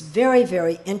Cacera that is very,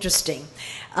 very interesting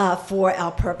for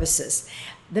our purposes.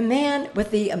 The man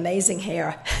with the amazing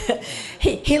hair.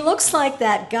 he looks like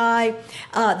that guy,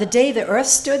 The Day the Earth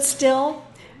Stood Still,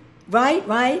 right?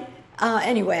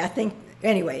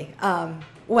 Anyway,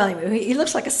 he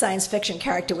looks like a science fiction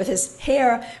character with his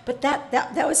hair, but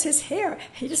that was his hair.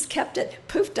 He just kept it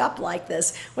poofed up like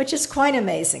this, which is quite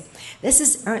amazing. This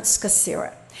is Ernst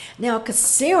Caceres. Now,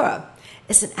 Caceres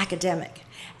is an academic,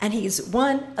 and he's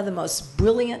one of the most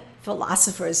brilliant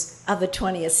philosophers of the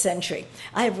 20th century.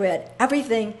 I have read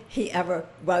everything he ever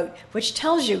wrote, which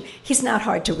tells you he's not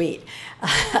hard to read.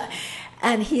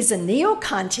 And he's a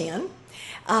neo-Kantian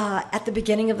at the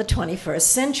beginning of the 21st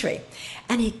century.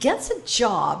 And he gets a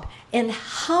job in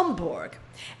Hamburg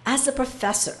as a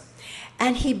professor.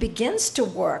 And he begins to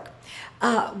work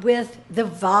with the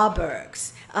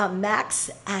Warburgs,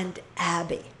 Max and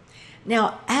Abby.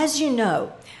 Now, as you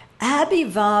know, Abby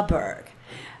Warburg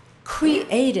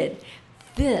created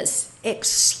this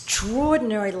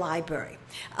extraordinary library.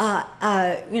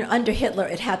 Under Hitler,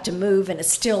 it had to move, and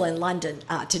it's still in London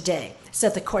today. It's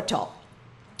at the Korthal.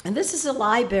 And this is a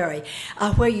library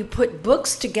where you put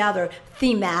books together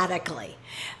thematically.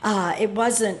 It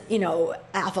wasn't,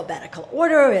 alphabetical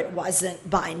order. It wasn't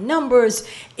by numbers.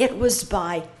 It was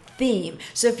by theme.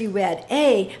 So if you read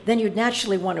A, then you'd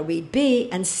naturally want to read B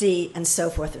and C and so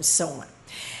forth and so on.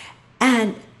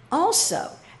 And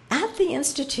also, at the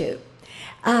Institute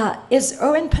is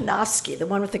Erwin Panofsky, the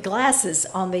one with the glasses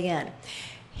on the end.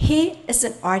 He is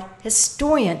an art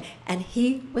historian, and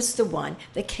he was the one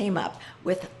that came up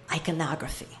with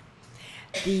iconography,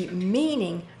 the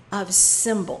meaning of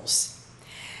symbols.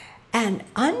 And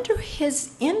under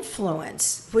his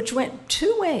influence, which went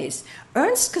two ways,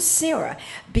 Ernst Caceres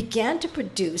began to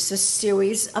produce a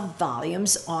series of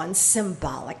volumes on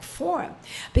symbolic form,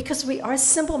 because we are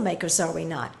symbol makers, are we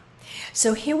not?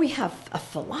 So here we have a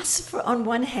philosopher on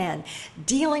one hand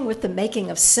dealing with the making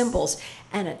of symbols,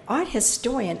 and an art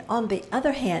historian on the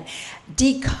other hand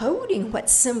decoding what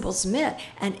symbols meant.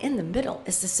 And in the middle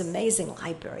is this amazing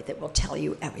library that will tell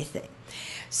you everything.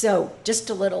 So just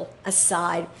a little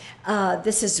aside,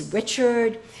 this is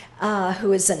Richard,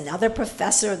 who is another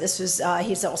professor.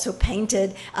 He's also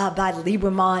painted by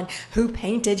Liebermann, who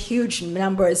painted huge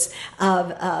numbers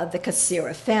of the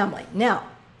Caceres family. Now,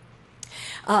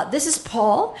 this is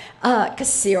Paul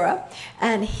Caceres,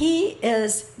 and he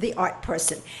is the art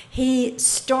person. He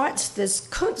starts this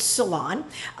Kunstsalon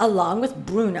along with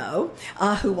Bruno,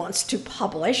 who wants to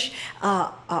publish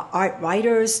art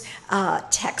writers,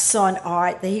 texts on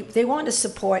art. They want to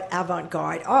support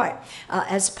avant-garde art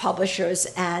as publishers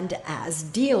and as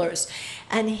dealers.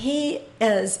 And he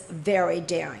is very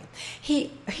daring.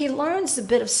 He learns a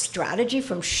bit of strategy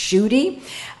from Schutte.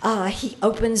 He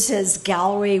opens his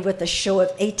gallery with a show of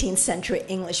 18th century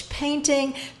English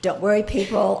painting. Don't worry,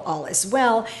 people, all is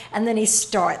well. And then he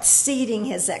starts start seeding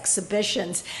his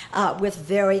exhibitions with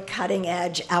very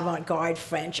cutting-edge avant-garde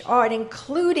French art,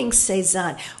 including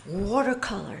Cézanne,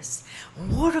 watercolors,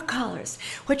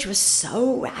 which was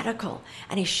so radical.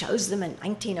 And he shows them in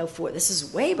 1904. This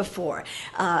is way before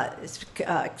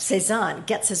Cézanne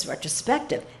gets his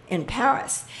retrospective in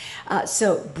Paris.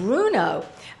 So Bruno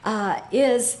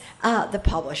is the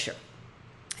publisher.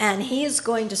 And he is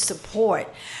going to support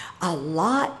a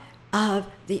lot of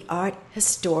the art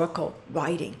historical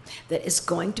writing that is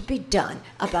going to be done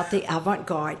about the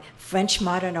avant-garde French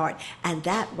modern art. And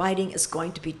that writing is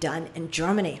going to be done in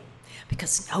Germany,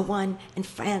 because no one in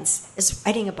France is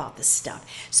writing about this stuff.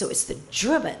 So it's the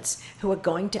Germans who are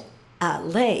going to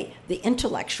lay the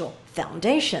intellectual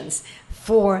foundations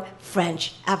for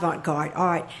French avant-garde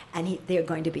art, and they're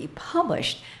going to be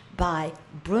published by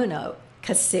Bruno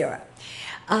Cassera.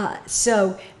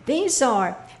 So these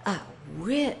are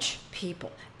rich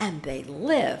people, and they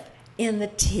live in the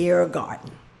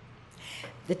Tiergarten.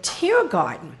 The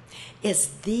Tiergarten is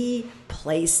the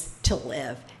place to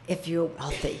live if you're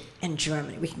wealthy in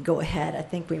Germany. We can go ahead. I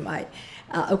think we might.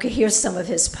 Okay, here's some of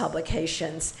his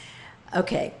publications.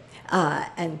 Okay,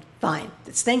 and fine.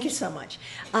 Thank you so much.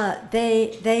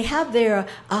 They have their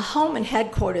home and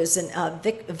headquarters in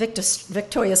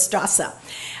Victoria Strasse,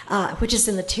 which is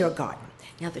in the Tiergarten.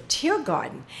 Now, the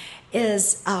Tiergarten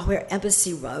is where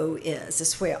Embassy Row is.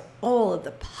 It's where all of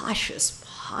the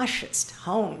poshest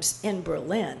homes in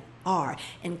Berlin are,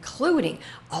 including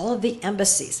all of the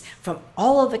embassies from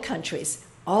all of the countries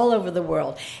all over the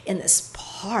world, in this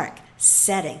park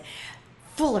setting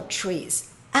full of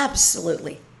trees,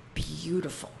 absolutely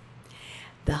beautiful.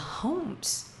 The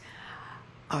homes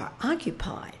are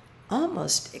occupied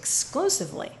almost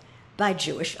exclusively by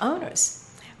Jewish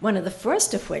owners, one of the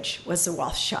first of which was the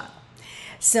Rothschild.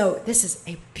 So this is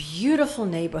a beautiful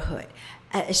neighborhood.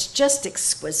 It's just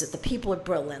exquisite. The people of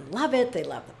Berlin love it. They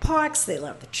love the parks. They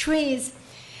love the trees.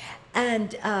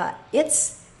 And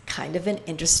it's kind of an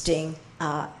interesting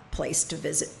place to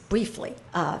visit briefly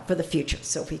for the future.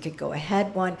 So if we could go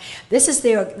ahead one. This is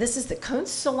the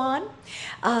Kunstsalon.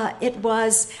 It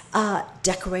was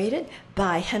decorated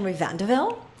by Henry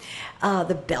Vandevelde,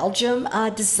 the Belgium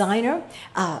designer.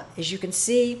 As you can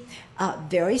see,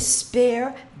 very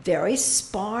spare, very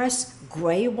sparse,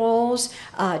 gray walls,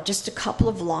 just a couple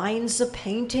of lines of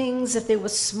paintings if they were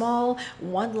small,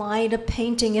 one line of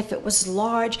painting if it was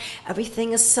large.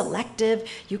 Everything is selective.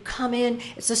 You come in,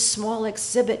 it's a small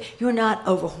exhibit. You're not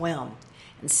overwhelmed.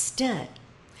 Instead,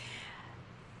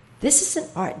 this is an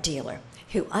art dealer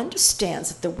who understands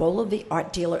that the role of the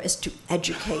art dealer is to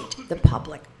educate the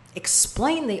public,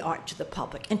 explain the art to the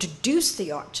public, introduce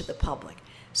the art to the public,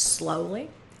 slowly,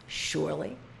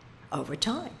 surely, over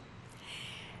time.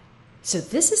 So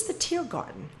this is the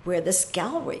Tiergarten, where this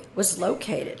gallery was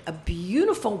located, a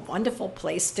beautiful, wonderful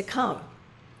place to come.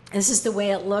 This is the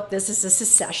way it looked. This is a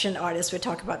Secession artist. We'll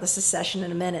talk about the Secession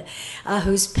in a minute,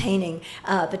 who's painting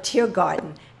the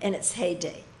Tiergarten in its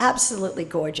heyday. Absolutely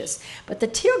gorgeous. But the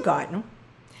Tiergarten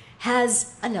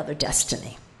has another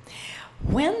destiny.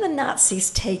 When the Nazis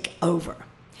take over,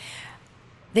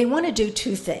 they want to do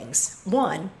two things.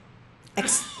 One,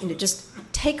 just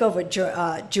take over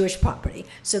Jewish property.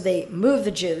 So they move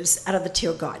the Jews out of the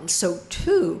Tiergarten. So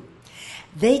two,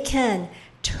 they can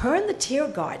turn the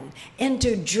Tiergarten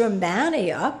into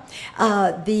Germania,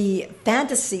 the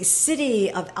fantasy city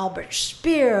of Albert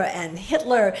Speer and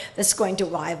Hitler that's going to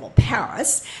rival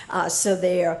Paris. So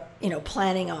they're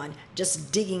planning on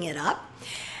just digging it up.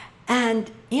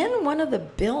 And in one of the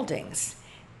buildings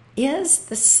is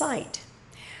the site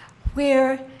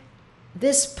where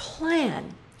this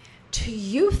plan to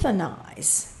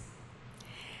euthanize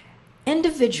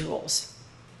individuals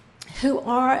who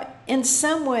are in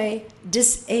some way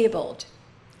disabled.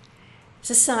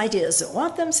 Society doesn't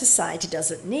want them, society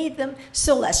doesn't need them,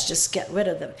 so let's just get rid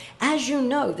of them. As you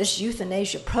know, this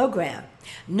euthanasia program,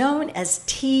 known as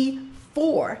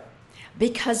T4,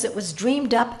 because it was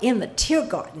dreamed up in the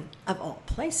Tiergarten of all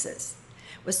places,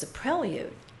 was the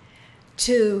prelude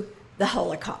to the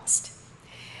Holocaust.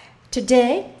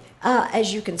 Today,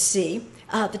 as you can see,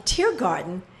 the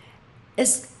Tiergarten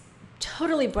is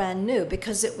totally brand new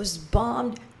because it was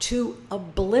bombed to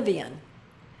oblivion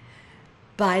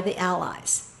by the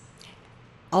Allies.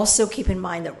 Also keep in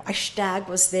mind that Reichstag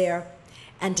was there,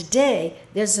 and today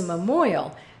there's a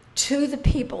memorial to the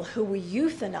people who were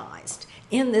euthanized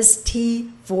in this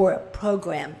T4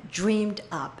 program dreamed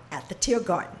up at the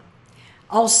Tiergarten.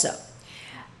 Also,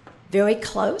 very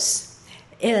close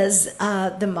is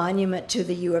the monument to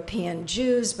the European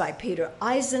Jews by Peter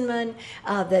Eisenman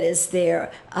that is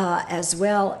there as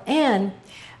well. And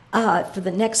for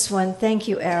the next one, thank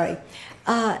you, Ari,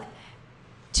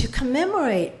 to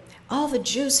commemorate all the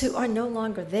Jews who are no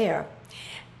longer there,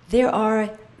 there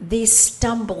are these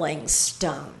stumbling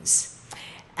stones.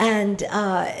 And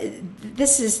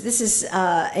this is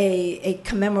a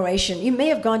commemoration. You may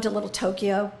have gone to Little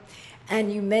Tokyo,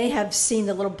 and you may have seen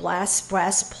the little brass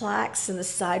plaques in the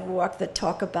sidewalk that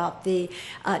talk about the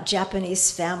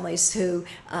Japanese families who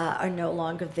are no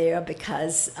longer there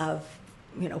because of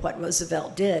what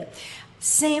Roosevelt did.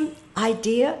 Same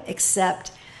idea,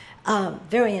 except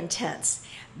very intense.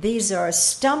 These are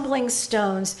stumbling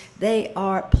stones. They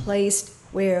are placed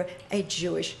where a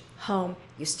Jewish home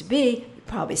used to be. You've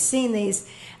probably seen these,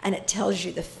 and it tells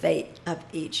you the fate of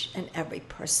each and every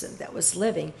person that was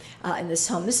living in this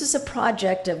home. This is a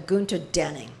project of Gunter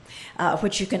Denning,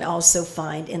 which you can also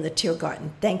find in the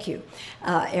Tiergarten. Thank you,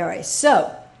 Ari.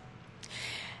 So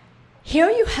here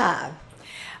you have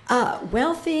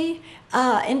wealthy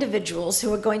individuals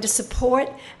who are going to support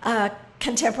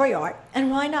contemporary art,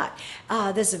 and why not?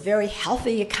 There's a very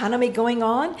healthy economy going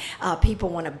on. People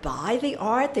want to buy the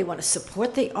art, they want to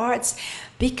support the arts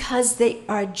because they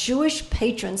are Jewish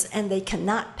patrons and they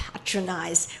cannot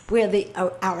patronize where the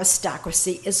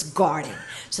aristocracy is guarding.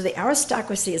 So the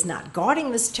aristocracy is not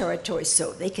guarding this territory,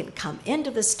 so they can come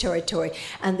into this territory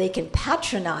and they can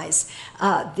patronize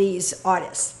these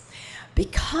artists.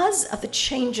 Because of the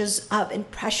changes of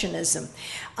Impressionism,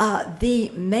 the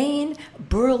main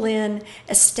Berlin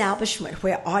establishment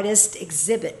where artists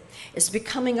exhibit is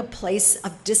becoming a place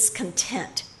of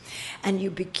discontent. And you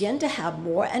begin to have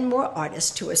more and more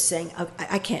artists who are saying, oh,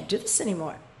 I can't do this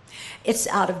anymore. It's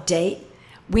out of date.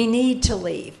 We need to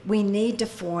leave. We need to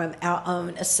form our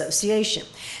own association.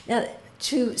 Now,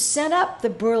 to set up the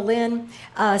Berlin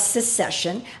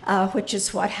secession, which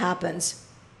is what happens,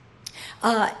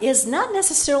 is not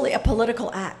necessarily a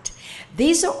political act.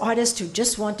 These are artists who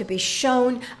just want to be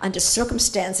shown under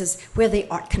circumstances where the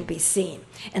art can be seen,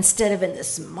 instead of in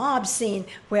this mob scene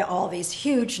where all these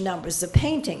huge numbers of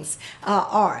paintings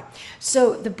are.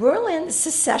 So the Berlin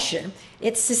secession,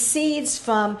 it secedes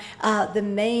from the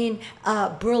main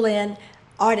Berlin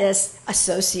Artists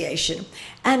Association,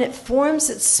 and it forms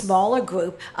its smaller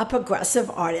group of progressive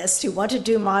artists who want to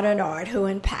do modern art, who are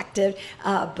impacted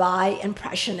by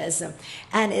Impressionism,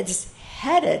 and it's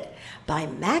headed by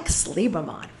Max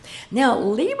Liebermann. Now,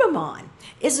 Liebermann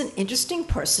is an interesting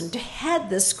person to head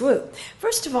this group.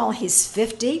 First of all, he's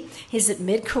 50, he's at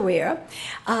mid-career.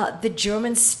 The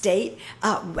German state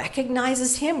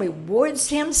recognizes him, rewards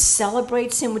him,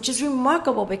 celebrates him, which is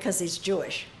remarkable because he's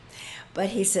Jewish. But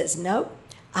he says, nope,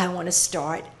 I want to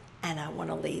start and I want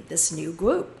to lead this new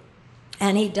group.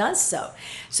 And he does so.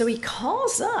 So he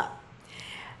calls up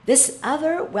this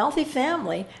other wealthy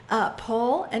family,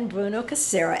 Paul and Bruno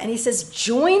Cassera, and he says,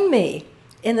 join me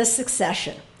in the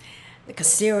succession. The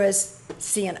Casseras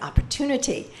see an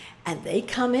opportunity and they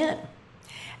come in.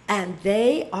 And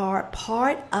they are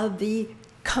part of the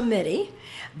committee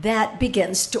that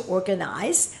begins to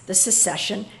organize the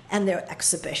secession and their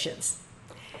exhibitions.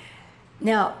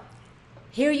 Now,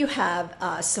 here you have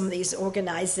some of these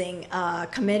organizing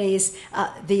committees.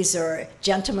 These are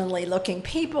gentlemanly-looking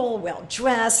people,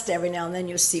 well-dressed. Every now and then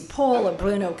you see Paul or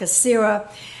Bruno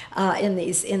Cassera in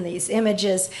these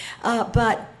images.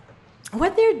 But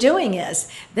what they're doing is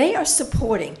they are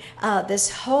supporting this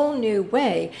whole new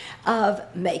way of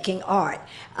making art.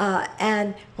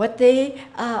 And what they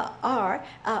are,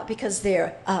 because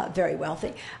they're very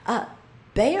wealthy,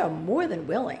 they are more than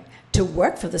willing to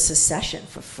work for the secession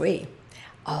for free.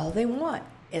 All they want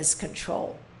is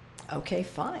control. Okay,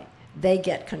 fine. They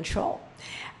get control.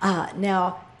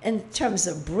 Now, in terms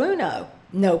of Bruno,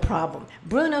 no problem.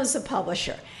 Bruno's a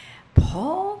publisher.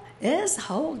 Paul is a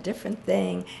whole different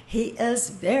thing. He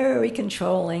is very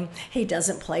controlling. He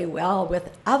doesn't play well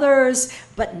with others,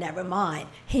 but never mind.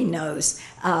 He knows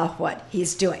what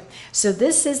he's doing. So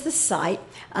this is the site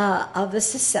of the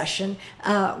secession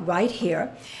right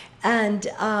here. And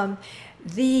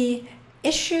the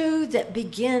issue that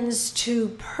begins to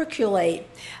percolate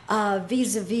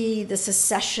vis-a-vis the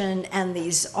secession and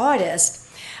these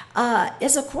artists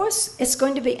is, of course, it's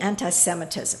going to be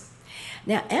anti-Semitism.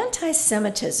 Now,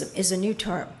 anti-Semitism is a new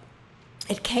term.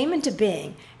 It came into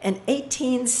being in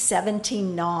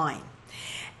 1879.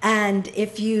 And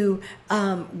if you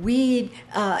read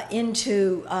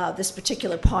into this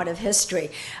particular part of history,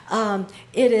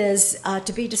 it is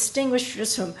to be distinguished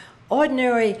just from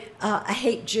ordinary I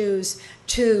hate Jews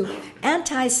to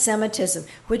anti-Semitism,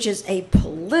 which is a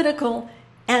political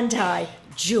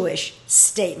anti-Jewish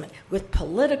statement with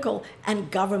political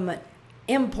and government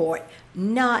import,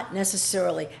 not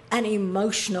necessarily an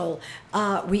emotional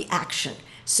reaction.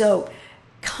 So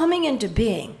coming into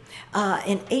being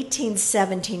in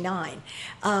 1879,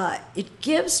 it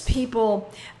gives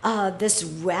people this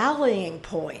rallying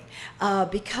point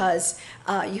because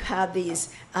you have these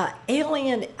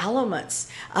alien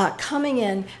elements coming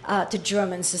in to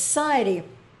German society,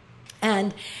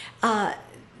 and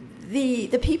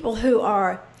the people who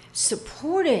are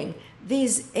supporting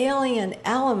these alien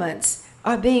elements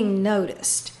are being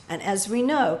noticed. And as we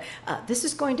know, this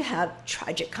is going to have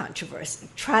tragic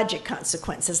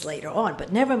consequences later on,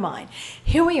 but never mind.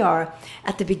 Here we are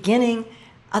at the beginning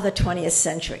of the 20th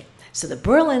century. So the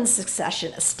Berlin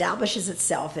Succession establishes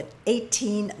itself in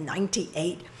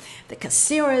 1898. The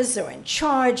Kassiras are in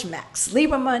charge, Max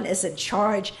Liebermann is in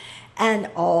charge, and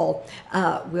all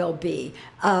will be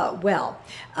well.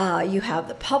 You have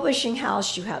the publishing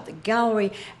house, you have the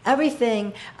gallery,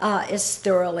 everything is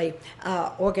thoroughly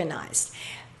organized.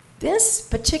 This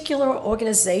particular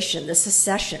organization, the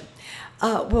secession,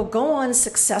 will go on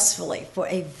successfully for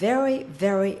a very,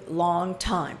 very long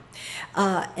time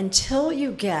until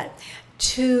you get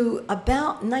to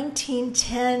about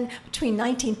 1910, between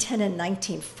 1910 and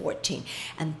 1914.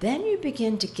 And then you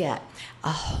begin to get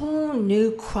a whole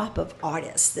new crop of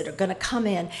artists that are going to come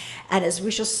in, and as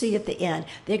we shall see at the end,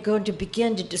 they're going to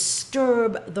begin to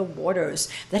disturb the waters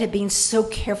that have been so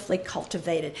carefully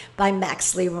cultivated by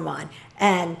Max Liebermann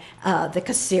and the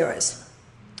Kassiras.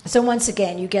 So once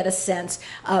again, you get a sense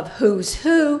of who's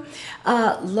who.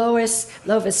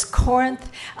 Lovis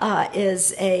Corinth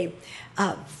is a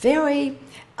very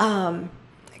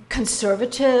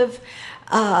conservative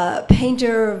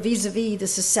painter vis-a-vis the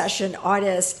secession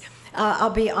artist. I'll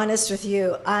be honest with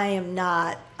you, I am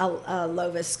not a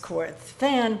Lovis Corinth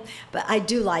fan, but I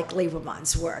do like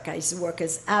Liebermann's work. His work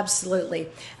is absolutely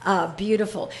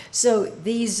beautiful. So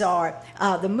these are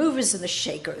the movers and the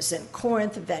shakers, and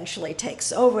Corinth eventually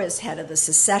takes over as head of the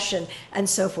secession, and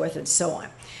so forth and so on.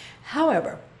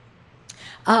 However,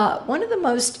 one of the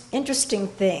most interesting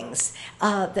things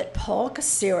that Paul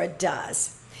Cassira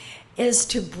does is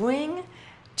to bring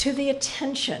to the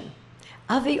attention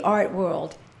of the art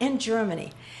world in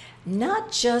Germany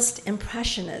not just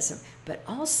Impressionism, but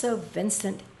also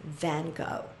Vincent van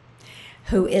Gogh,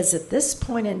 who is at this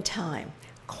point in time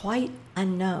quite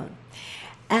unknown.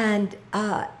 And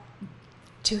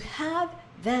to have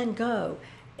Van Gogh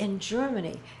in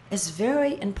Germany is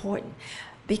very important,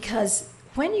 because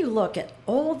when you look at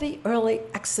all the early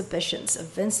exhibitions of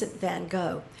Vincent van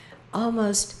Gogh,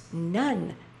 almost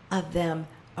none of them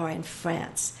are in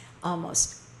France.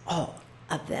 Almost all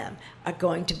of them are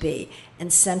going to be in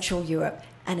Central Europe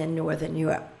and in Northern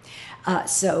Europe.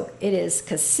 So it is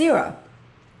Cassira,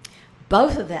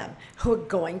 both of them, who are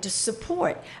going to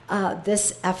support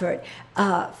this effort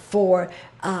for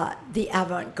the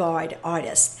avant-garde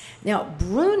artists. Now,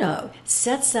 Bruno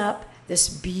sets up this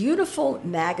beautiful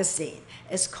magazine.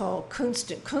 It's called Kunst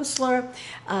und Künstler,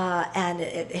 and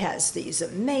it has these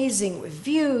amazing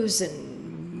reviews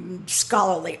and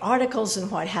scholarly articles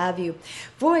and what have you.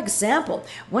 For example,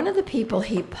 one of the people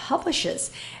he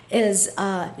publishes is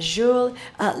Jules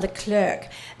Leclerc.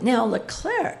 Now,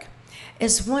 Leclerc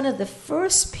is one of the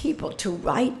first people to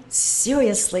write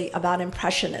seriously about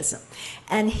Impressionism.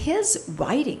 And his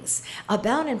writings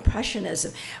about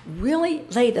Impressionism really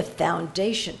lay the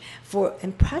foundation for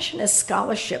Impressionist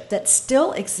scholarship that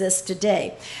still exists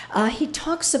today. He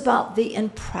talks about the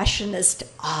Impressionist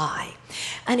eye.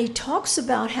 And he talks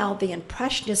about how the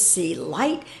Impressionists see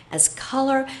light as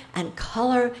color and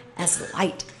color as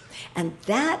light. And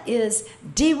that is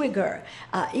de rigueur,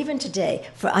 even today,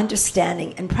 for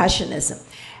understanding Impressionism,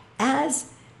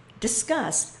 as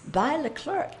discussed by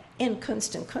Leclerc in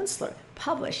Kunst und Künstler,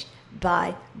 published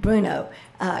by Bruno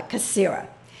Cassira.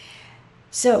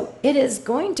 So it is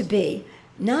going to be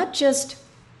not just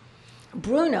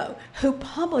Bruno who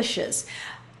publishes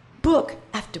book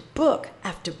after book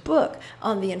after book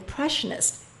on the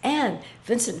Impressionists, and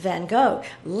Vincent van Gogh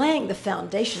laying the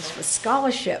foundations for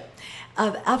scholarship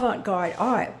of avant-garde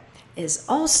art. Is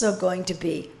also going to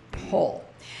be Paul.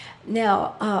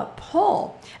 Now,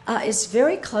 Paul is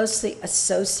very closely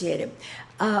associated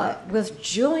with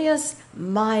Julius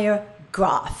Meyer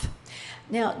Graf.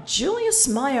 Now, Julius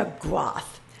Meyer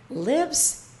Graf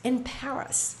lives in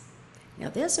Paris. Now,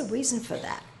 there's a reason for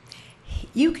that.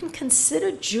 You can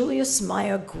consider Julius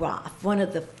Meyer Graf one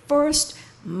of the first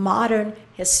modern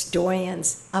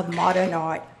historians of modern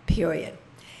art, period.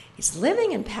 He's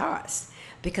living in Paris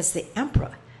because the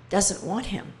emperor doesn't want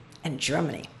him in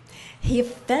Germany. He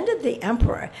offended the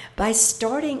emperor by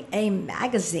starting a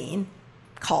magazine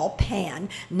called Pan,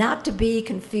 not to be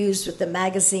confused with the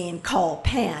magazine called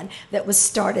Pan that was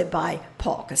started by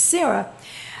Paul Cassira.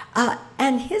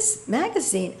 And his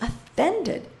magazine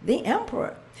offended the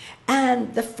emperor.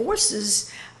 And the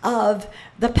forces of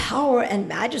the power and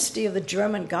majesty of the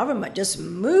German government just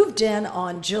moved in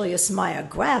on Julius Meyer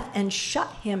Graf and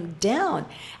shut him down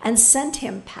and sent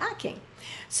him packing.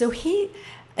 So he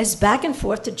is back and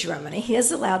forth to Germany. He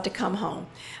is allowed to come home,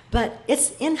 but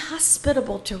it's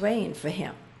inhospitable terrain for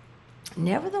him.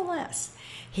 Nevertheless,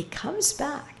 he comes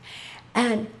back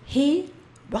and he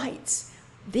writes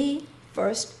the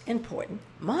first important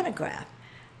monograph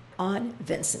on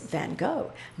Vincent van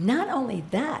Gogh. Not only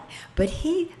that, but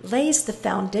he lays the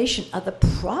foundation of the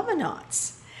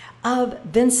provenance of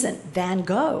Vincent van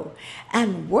Gogh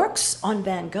and works on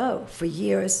Van Gogh for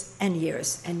years and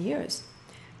years and years.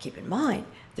 Keep in mind,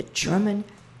 the German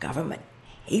government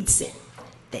hates him.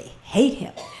 They hate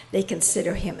him. They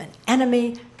consider him an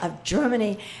enemy of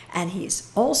Germany, and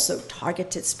he's also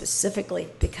targeted specifically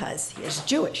because he is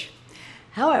Jewish.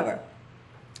 However,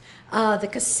 the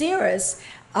Cassiras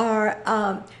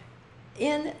are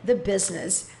in the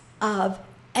business of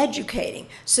educating.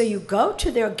 So you go to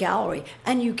their gallery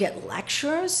and you get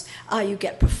lectures, you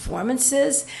get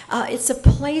performances. It's a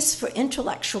place for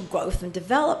intellectual growth and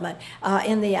development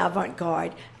in the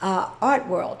avant-garde art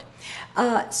world.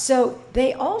 So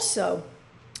they also,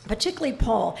 particularly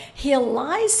Paul, he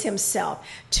allies himself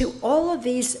to all of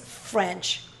these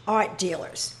French art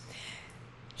dealers.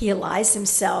 He allies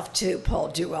himself to Paul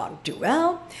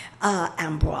Durand-Durel,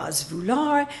 Ambroise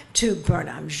Voulard, to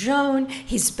Bernard Jaune.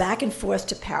 He's back and forth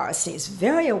to Paris, and he's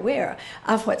very aware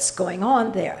of what's going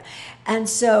on there. And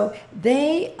so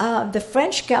they, the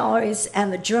French galleries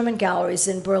and the German galleries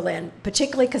in Berlin,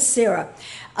 particularly Cassira,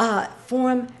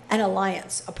 form an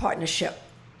alliance, a partnership,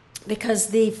 because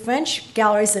the French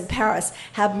galleries in Paris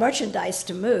have merchandise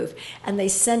to move, and they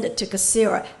send it to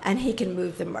Cassira, and he can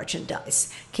move the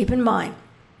merchandise. Keep in mind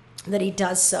that he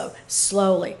does so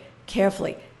slowly,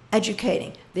 carefully,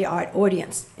 educating the art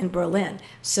audience in Berlin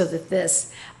so that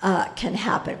this can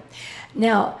happen.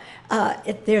 Now,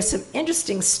 there's some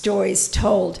interesting stories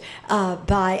told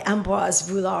by Ambroise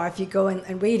Voulard. If you go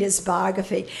and read his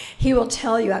biography, he will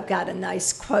tell you, I've got a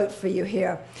nice quote for you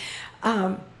here.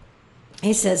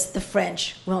 He says, the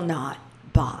French will not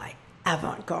buy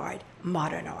avant-garde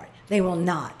modern art. They will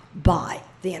not buy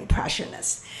the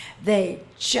Impressionists. They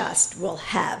just will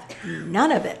have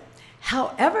none of it.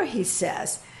 However, he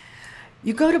says,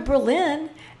 you go to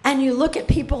Berlin and you look at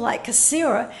people like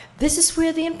Cassira, this is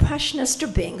where the Impressionists are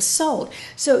being sold.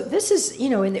 So this is,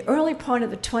 in the early part of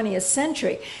the 20th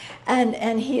century,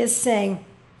 and he is saying,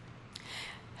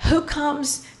 who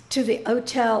comes to the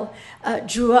Hotel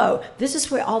Drouot? This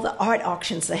is where all the art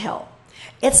auctions are held.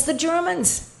 It's the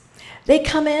Germans. They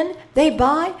come in, they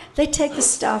buy, they take the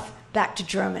stuff back to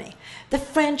Germany. The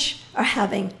French are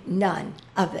having none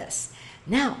of this.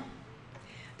 Now,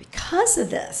 because of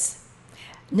this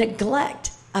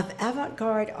neglect of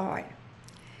avant-garde art,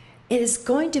 it is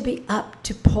going to be up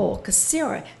to Paul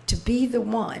Cassira to be the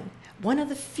one of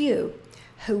the few,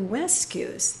 who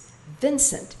rescues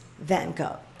Vincent van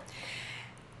Gogh.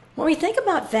 When we think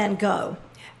about Van Gogh,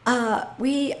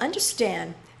 we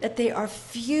understand that there are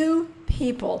few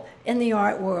people in the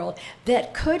art world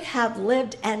that could have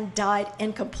lived and died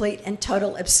in complete and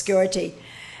total obscurity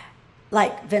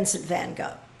like Vincent van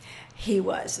Gogh. He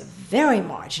was very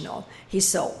marginal. He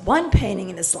sold one painting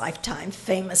in his lifetime,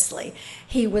 famously.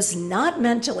 He was not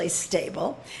mentally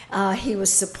stable. He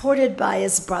was supported by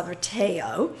his brother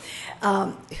Theo,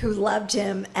 who loved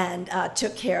him and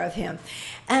took care of him.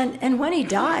 And when he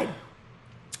died,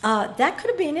 that could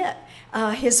have been it.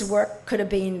 His work could have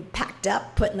been packed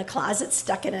up, put in the closet,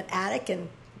 stuck in an attic, and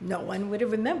no one would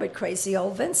have remembered crazy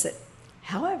old Vincent.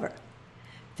 However,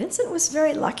 Vincent was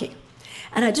very lucky.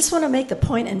 And I just want to make the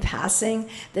point in passing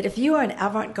that if you are an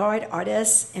avant-garde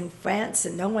artist in France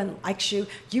and no one likes you,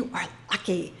 you are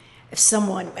lucky if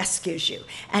someone rescues you.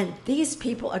 And these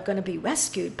people are going to be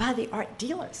rescued by the art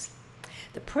dealers.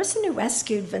 The person who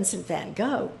rescued Vincent van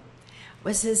Gogh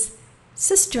was his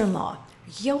sister-in-law,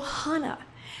 Johanna.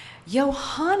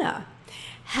 Johanna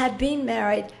had been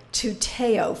married to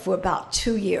Theo for about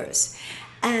 2 years.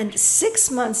 And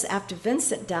 6 months after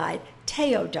Vincent died,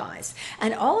 Theo dies.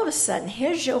 And all of a sudden,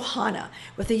 here's Johanna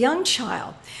with a young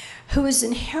child who has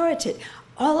inherited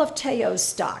all of Theo's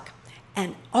stock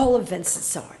and all of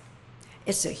Vincent's art.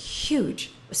 It's a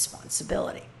huge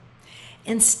responsibility.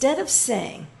 Instead of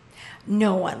saying,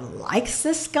 no one likes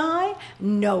this guy,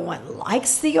 no one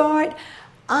likes the art,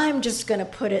 I'm just going to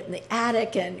put it in the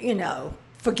attic and,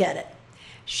 forget it.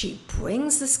 She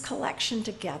brings this collection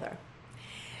together,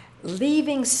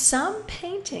 leaving some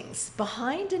paintings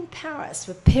behind in Paris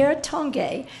with Pierre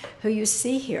Tanguay, who you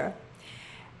see here,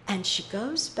 And she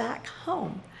goes back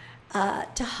home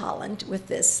to Holland with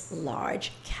this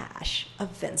large cache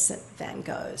of Vincent van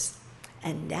Goghs.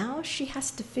 And now she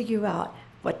has to figure out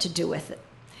what to do with it.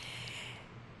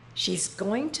 She's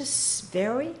going to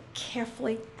very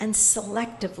carefully and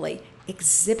selectively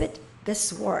exhibit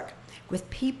this work with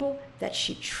people that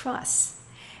she trusts,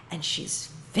 and she's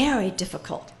very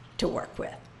difficult to work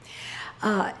with.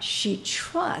 She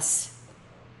trusts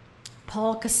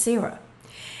Paul Cassira.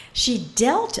 She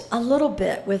dealt a little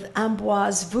bit with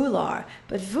Ambroise Voulard,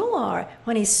 but Voulard,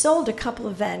 when he sold a couple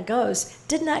of Van Goghs,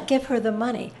 did not give her the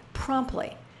money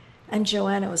promptly. And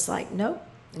Joanna was like, nope,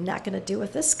 I'm not going to deal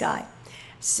with this guy.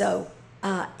 So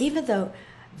even though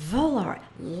Voulard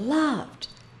loved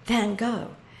Van Gogh,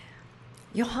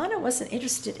 Johanna wasn't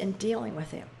interested in dealing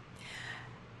with him.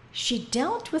 She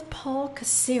dealt with Paul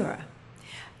Cassira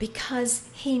because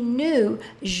he knew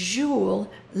Jules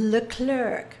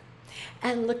Leclerc.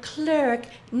 And Leclerc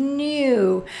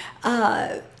knew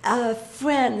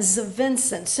friends of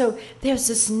Vincent. So there's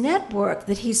this network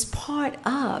that he's part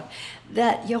of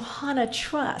that Johanna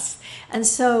trusts. And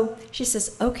so she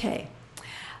says, okay,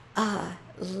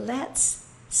 let's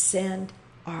send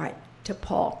art to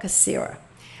Paul Cassira.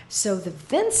 So the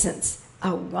Vincents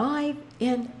arrive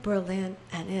in Berlin,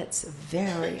 and it's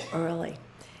very early.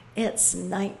 It's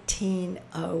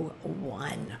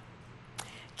 1901.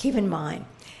 Keep in mind,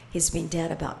 he's been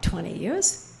dead about 20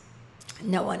 years.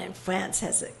 No one in France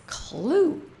has a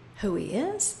clue who he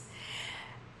is.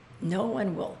 No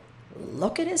one will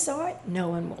look at his art. No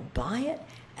one will buy it.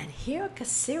 And here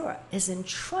Cassira is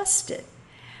entrusted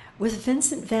with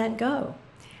Vincent van Gogh.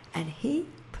 And he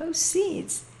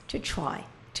proceeds to try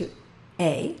to,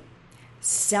 A,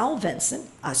 sell Vincent,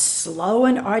 a slow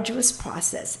and arduous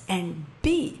process, and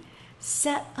B,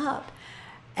 set up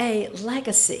a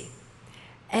legacy,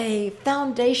 a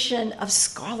foundation of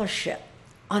scholarship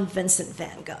on Vincent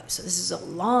van Gogh. So this is a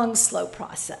long, slow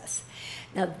process.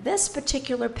 Now, this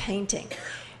particular painting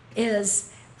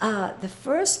is the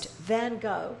first Van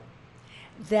Gogh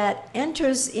that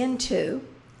enters into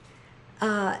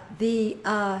the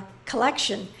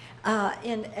collection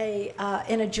in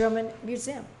a German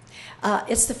museum.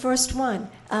 It's the first one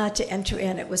to enter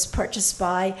in. It was purchased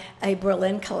by a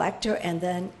Berlin collector, and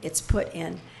then it's put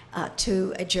in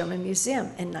to a German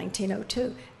museum in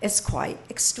 1902. It's quite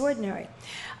extraordinary.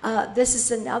 This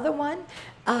is another one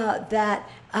that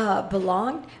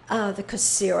belonged the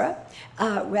Cassira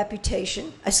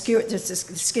reputation,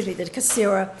 the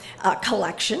Cassira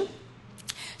collection.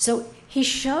 So he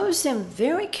shows him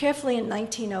very carefully in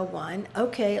 1901,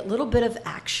 okay, a little bit of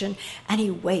action, and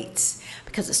he waits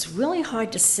because it's really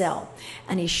hard to sell.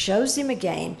 And he shows him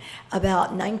again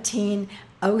about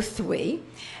 1903.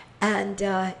 And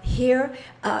here,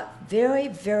 very,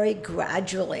 very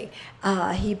gradually,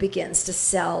 he begins to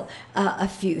sell a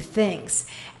few things.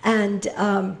 And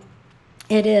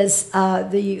it is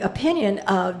the opinion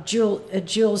of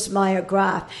Jules Meyer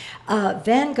Graf.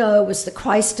 Van Gogh was the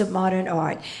Christ of modern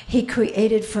art. He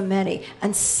created for many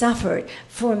and suffered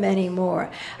for many more.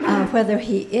 Whether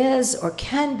he is or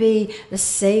can be the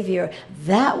savior,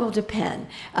 that will depend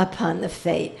upon the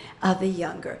fate of the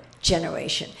younger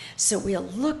generation. So we are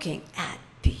looking at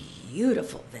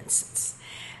beautiful Vincents.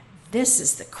 This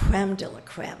is the creme de la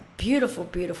creme. Beautiful,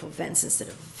 beautiful Vincents that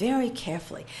are very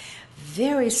carefully,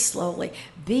 very slowly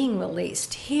being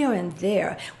released here and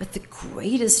there with the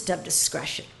greatest of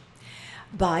discretion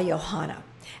by Johanna.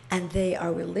 And they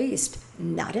are released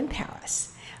not in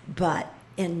Paris, but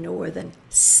in northern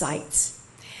sites.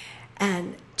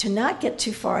 And to not get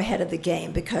too far ahead of the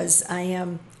game, because I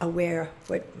am aware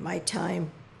what my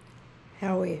time,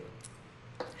 how are we?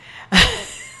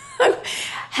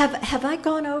 Have I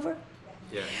gone over?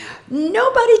 Yeah.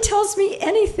 Nobody tells me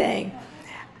anything.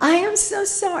 I am so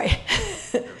sorry.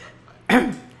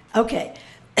 Okay,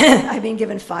 I've been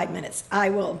given 5 minutes. I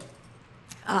will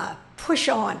push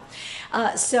on.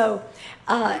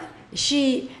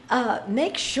 She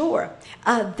makes sure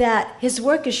that his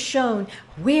work is shown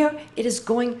where it is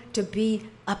going to be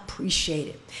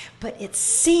appreciated. But it's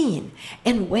seen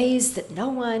in ways that no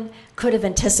one could have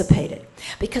anticipated,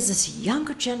 because this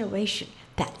younger generation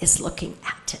that is looking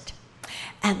at it.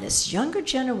 And this younger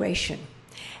generation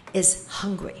is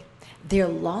hungry. They're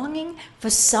longing for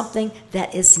something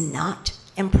that is not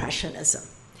Impressionism.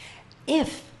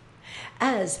 If,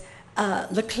 as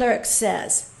Leclerc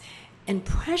says,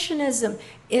 Impressionism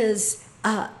is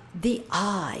the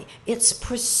eye, it's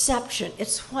perception,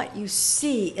 it's what you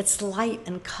see, it's light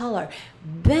and color,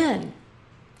 then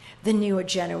the newer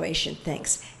generation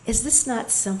thinks, is this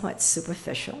not somewhat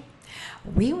superficial?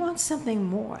 We want something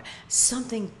more,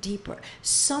 something deeper,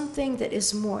 something that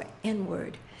is more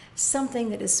inward, something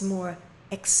that is more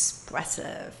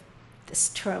expressive. This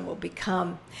term will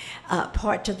become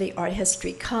part of the art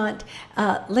history cont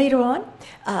later on,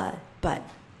 but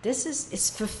this is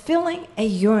fulfilling a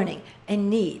yearning, a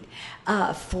need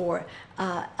for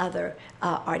other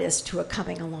artists who are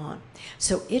coming along.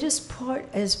 So it is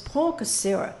Paul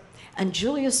Cassera and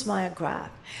Julius Meyer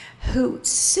Graf who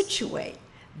situate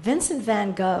Vincent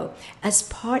van Gogh as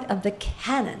part of the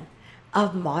canon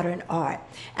of modern art.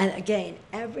 And again,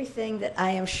 everything that I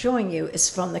am showing you is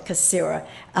from the Cassera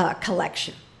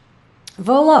collection.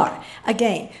 Willette,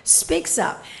 again, speaks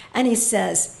up and he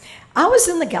says, I was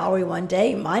in the gallery one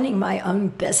day minding my own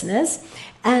business,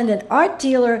 and an art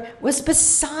dealer was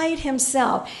beside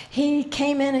himself. He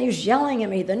came in and he was yelling at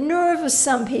me, the nerve of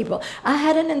some people. I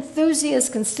had an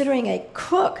enthusiast considering a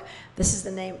cook. This is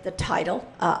the title,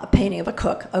 A Painting of a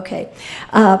Cook, okay,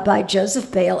 by Joseph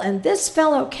Bale. And this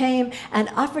fellow came and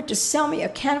offered to sell me a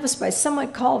canvas by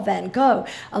someone called Van Gogh,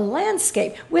 a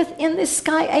landscape with in the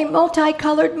sky a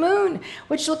multicolored moon,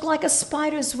 which looked like a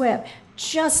spider's web.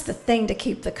 Just the thing to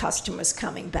keep the customers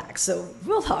coming back. So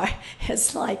Willette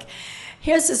is like,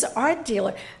 here's this art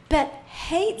dealer, but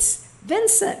hates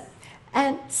Vincent.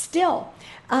 And still,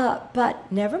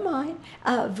 but never mind,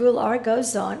 Willette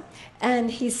goes on, and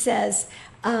he says,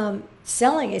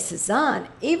 selling a Cézanne,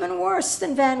 even worse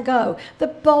than Van Gogh. The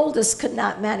boldest could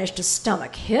not manage to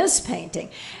stomach his painting.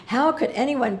 How could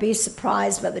anyone be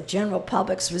surprised by the general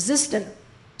public's resistance?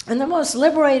 And the most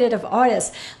liberated of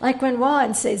artists, like Renoir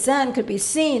and Cézanne, could be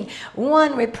seen,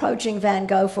 one reproaching Van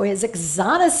Gogh for his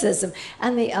exoticism,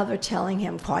 and the other telling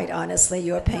him, quite honestly,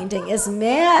 your painting is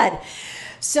mad.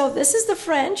 So this is the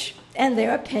French and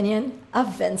their opinion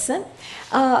of Vincent.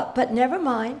 But never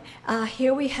mind.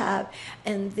 Here we have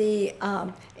in the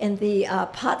Potsdamer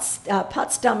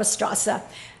Straße,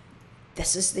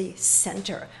 this is the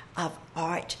center of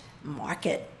art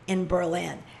market in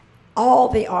Berlin. All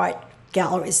the art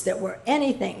galleries that were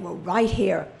anything were right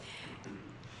here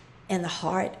in the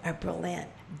heart of Berlin,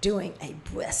 doing a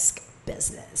brisk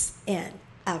business in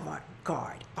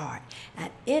avant-garde art. And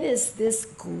it is this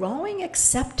growing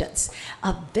acceptance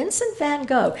of Vincent van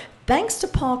Gogh, thanks to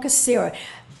Paul Cassera,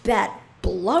 that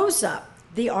blows up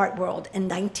the art world in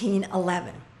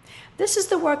 1911. This is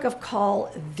the work of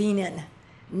Carl Wienen.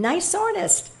 Nice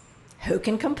artist. Who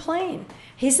can complain?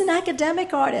 He's an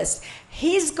academic artist.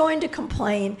 He's going to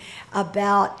complain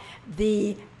about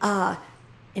the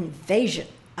invasion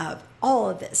of all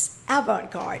of this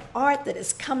avant-garde art that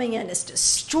is coming in, is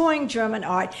destroying German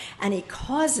art, and he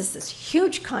causes this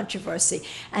huge controversy,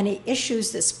 and he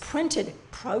issues this printed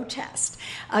protest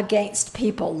against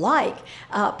people like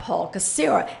Paul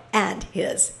Cassera and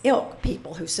his ilk,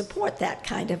 people who support that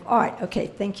kind of art. Okay,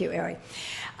 thank you, Ari.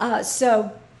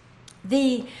 So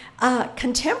the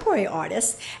contemporary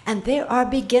artists, and there are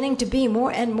beginning to be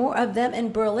more and more of them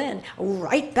in Berlin,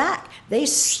 right back. They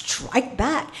strike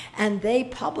back, and they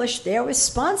publish their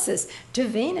responses to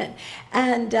Wienen.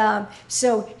 And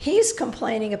so he's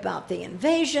complaining about the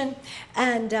invasion,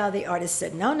 and the artist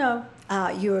said, no,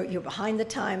 you're behind the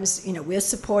times. You know, we're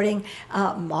supporting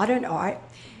modern art.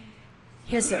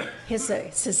 Here's a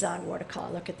Cézanne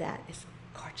watercolor. Look at that. It's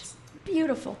gorgeous.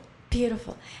 Beautiful,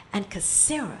 beautiful. And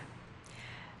Cassera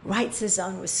writes his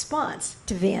own response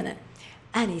to Wienen,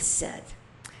 and he said,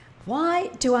 why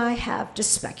do I have to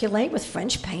speculate with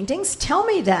French paintings? Tell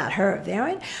me that, Herr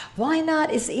Wienen. Why not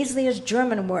as easily as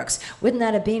German works? Wouldn't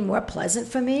that have been more pleasant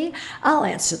for me? I'll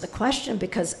answer the question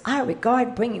because I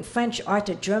regard bringing French art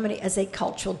to Germany as a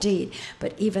cultural deed,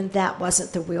 but even that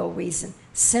wasn't the real reason,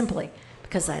 simply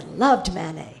because I loved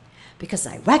Manet, because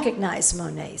I recognized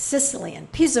Monet, Sicily,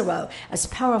 and Pissarro as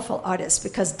powerful artists,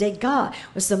 because Degas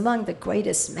was among the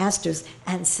greatest masters,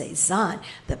 and Cézanne,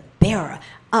 the bearer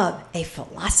of a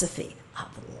philosophy of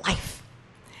life.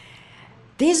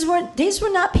 These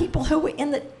were not people who were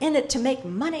in it to make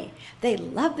money. They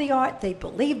loved the art. They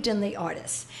believed in the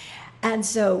artists. And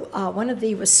so one of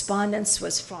the respondents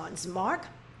was Franz Marc,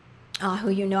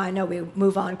 who I know we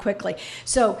move on quickly.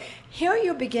 So here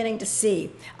you're beginning to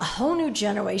see a whole new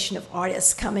generation of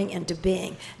artists coming into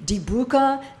being. Die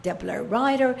Brücke, Der Blaue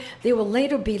Reiter, they will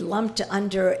later be lumped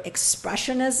under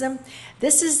Expressionism.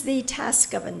 This is the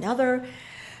task of another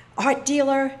art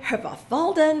dealer, Herwolf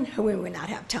Walden, who we will not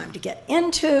have time to get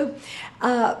into,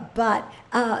 but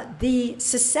the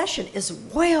secession is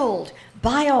roiled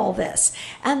by all this.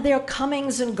 And there are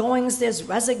comings and goings, there's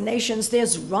resignations,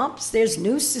 there's romps, there's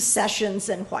new secessions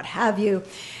and what have you.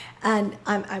 And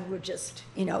I would just,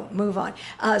 move on.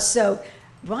 So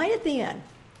right at the end,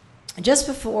 just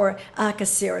before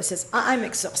Cassera says, I'm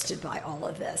exhausted by all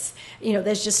of this.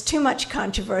 There's just too much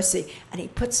controversy. And he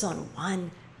puts on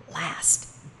one last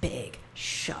big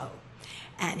show.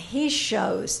 And he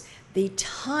shows the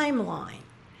timeline,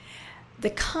 the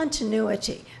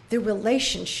continuity, the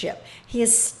relationship. He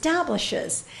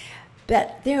establishes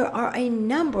that there are a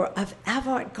number of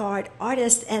avant-garde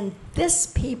artists, and this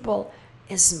people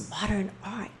is modern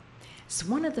art. It's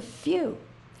one of the few,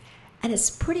 and it's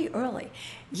pretty early.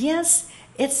 Yes,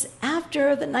 it's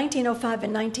after the 1905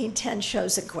 and 1910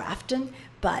 shows at Grafton,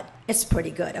 but it's pretty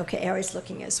good. Okay, Ari's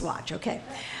looking at his watch, okay.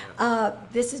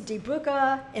 This is Die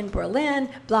Brücke in Berlin,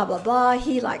 blah, blah, blah.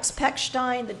 He likes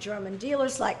Pechstein. The German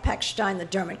dealers like Pechstein. The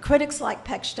German critics like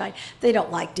Pechstein. They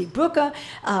don't like Die Brücke.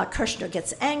 Kirchner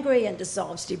gets angry and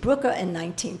dissolves Die Brücke in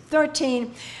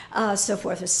 1913, so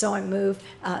forth and so on. Move,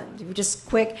 just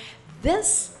quick.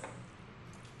 This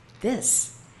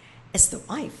is the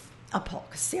wife of Paul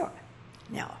Cassira.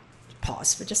 Now,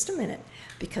 pause for just a minute,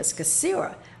 because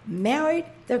Cassira married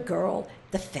the girl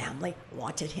the family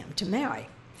wanted him to marry.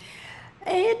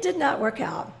 It did not work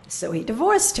out, so he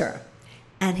divorced her,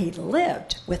 and he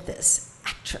lived with this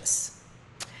actress,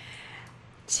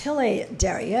 Tilly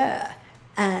Derriere.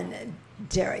 And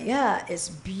Derriere is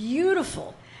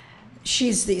beautiful.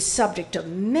 She's the subject of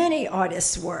many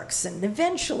artists' works, and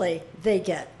eventually they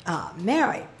get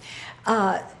married.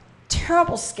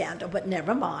 Terrible scandal, but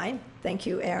never mind. Thank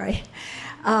you, Ari.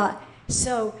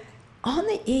 So on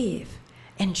the eve,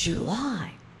 in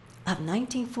July of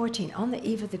 1914, on the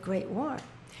eve of the Great War,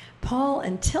 Paul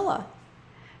and Tilla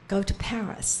go to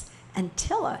Paris, and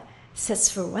Tilla sits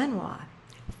for Renoir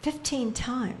 15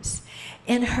 times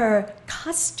in her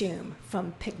costume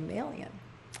from Pygmalion.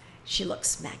 She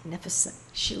looks magnificent.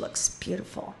 She looks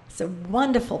beautiful. It's a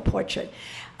wonderful portrait.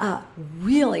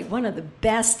 Really one of the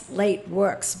best late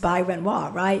works by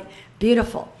Renoir, right?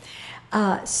 Beautiful.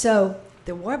 So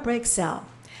the war breaks out.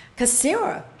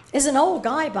 Cassira is an old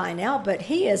guy by now, but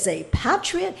he is a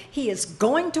patriot. He is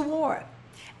going to war.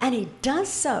 And he does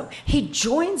so. He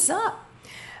joins up.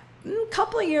 A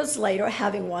couple of years later,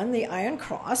 having won the Iron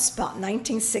Cross, about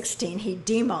 1916, he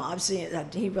demobs.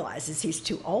 He realizes he's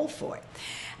too old for it.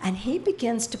 And he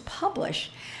begins to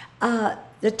publish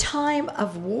the Time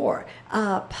of War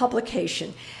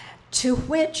publication, to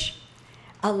which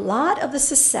a lot of the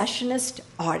secessionist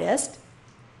artists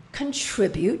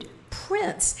contribute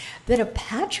prints that are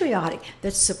patriotic,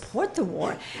 that support the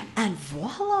war, and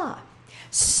voila,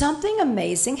 something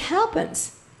amazing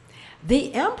happens.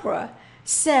 The emperor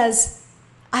says,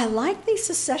 I like these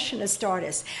secessionist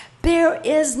artists. There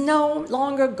is no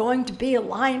longer going to be a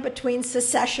line between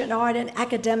secession art and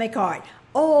academic art.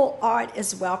 All art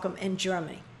is welcome in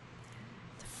Germany.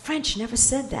 The French never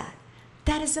said that.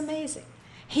 That is amazing.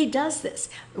 He does this.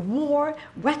 War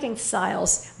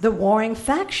reconciles the warring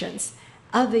factions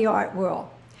of the art world.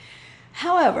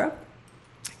 However,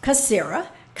 Cassira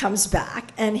comes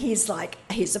back, and he's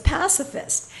a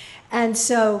pacifist. And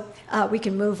so we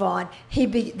can move on. You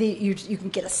can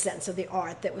get a sense of the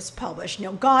art that was published.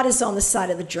 God is on the side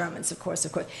of the Germans, of course.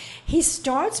 He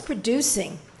starts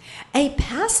producing a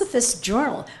pacifist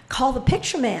journal called The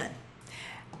Picture Man.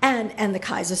 And the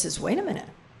Kaiser says, wait a minute,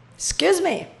 excuse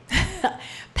me,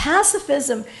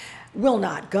 pacifism will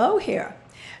not go here.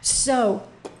 So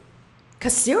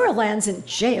Cassira lands in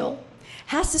jail,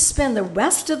 has to spend the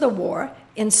rest of the war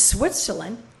in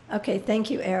Switzerland. Okay, thank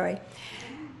you, Ari.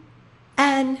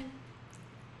 And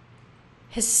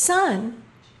his son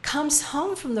comes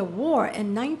home from the war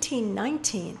in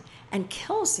 1919 and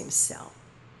kills himself.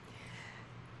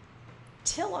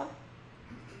 Tilla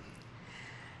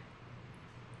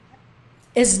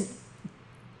is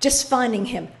just finding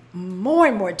him more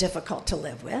and more difficult to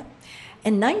live with.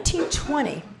 In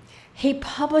 1920, he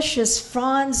publishes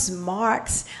Franz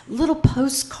Marc's little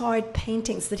postcard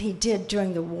paintings that he did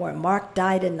during the war. Marc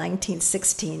died in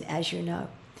 1916, as you know.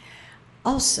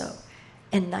 Also,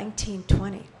 in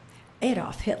 1920,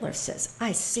 Adolf Hitler says,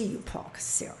 I see you, Paul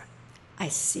Cassira. I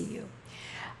see you.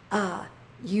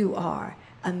 You are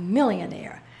a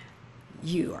millionaire.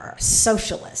 You are a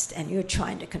socialist, and you're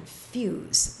trying to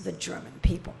confuse the German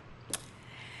people.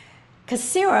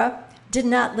 Cassira did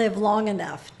not live long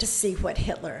enough to see what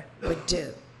Hitler would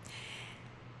do.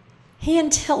 He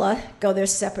and Tilla go their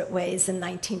separate ways in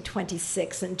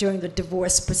 1926, and during the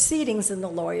divorce proceedings in the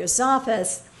lawyer's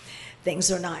office,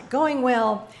 things are not going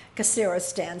well. Cassira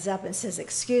stands up and says,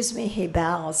 excuse me. He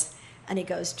bows, and he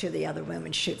goes to the other room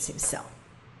and shoots himself.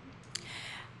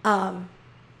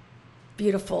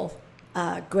 Beautiful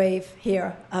grave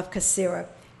here of Cassira.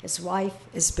 His wife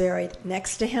is buried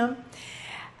next to him.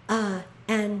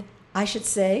 And I should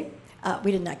say,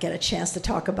 We did not get a chance to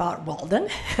talk about Walden.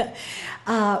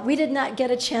 We did not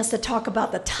get a chance to talk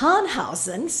about the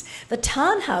Tannhausens. The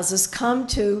Tannhauses come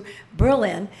to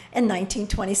Berlin in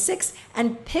 1926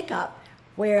 and pick up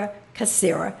where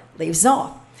Cassirer leaves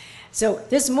off. So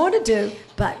there's more to do,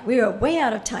 but we are way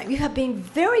out of time. You have been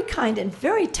very kind and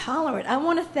very tolerant. I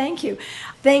want to thank you.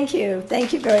 Thank you.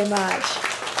 Thank you very much.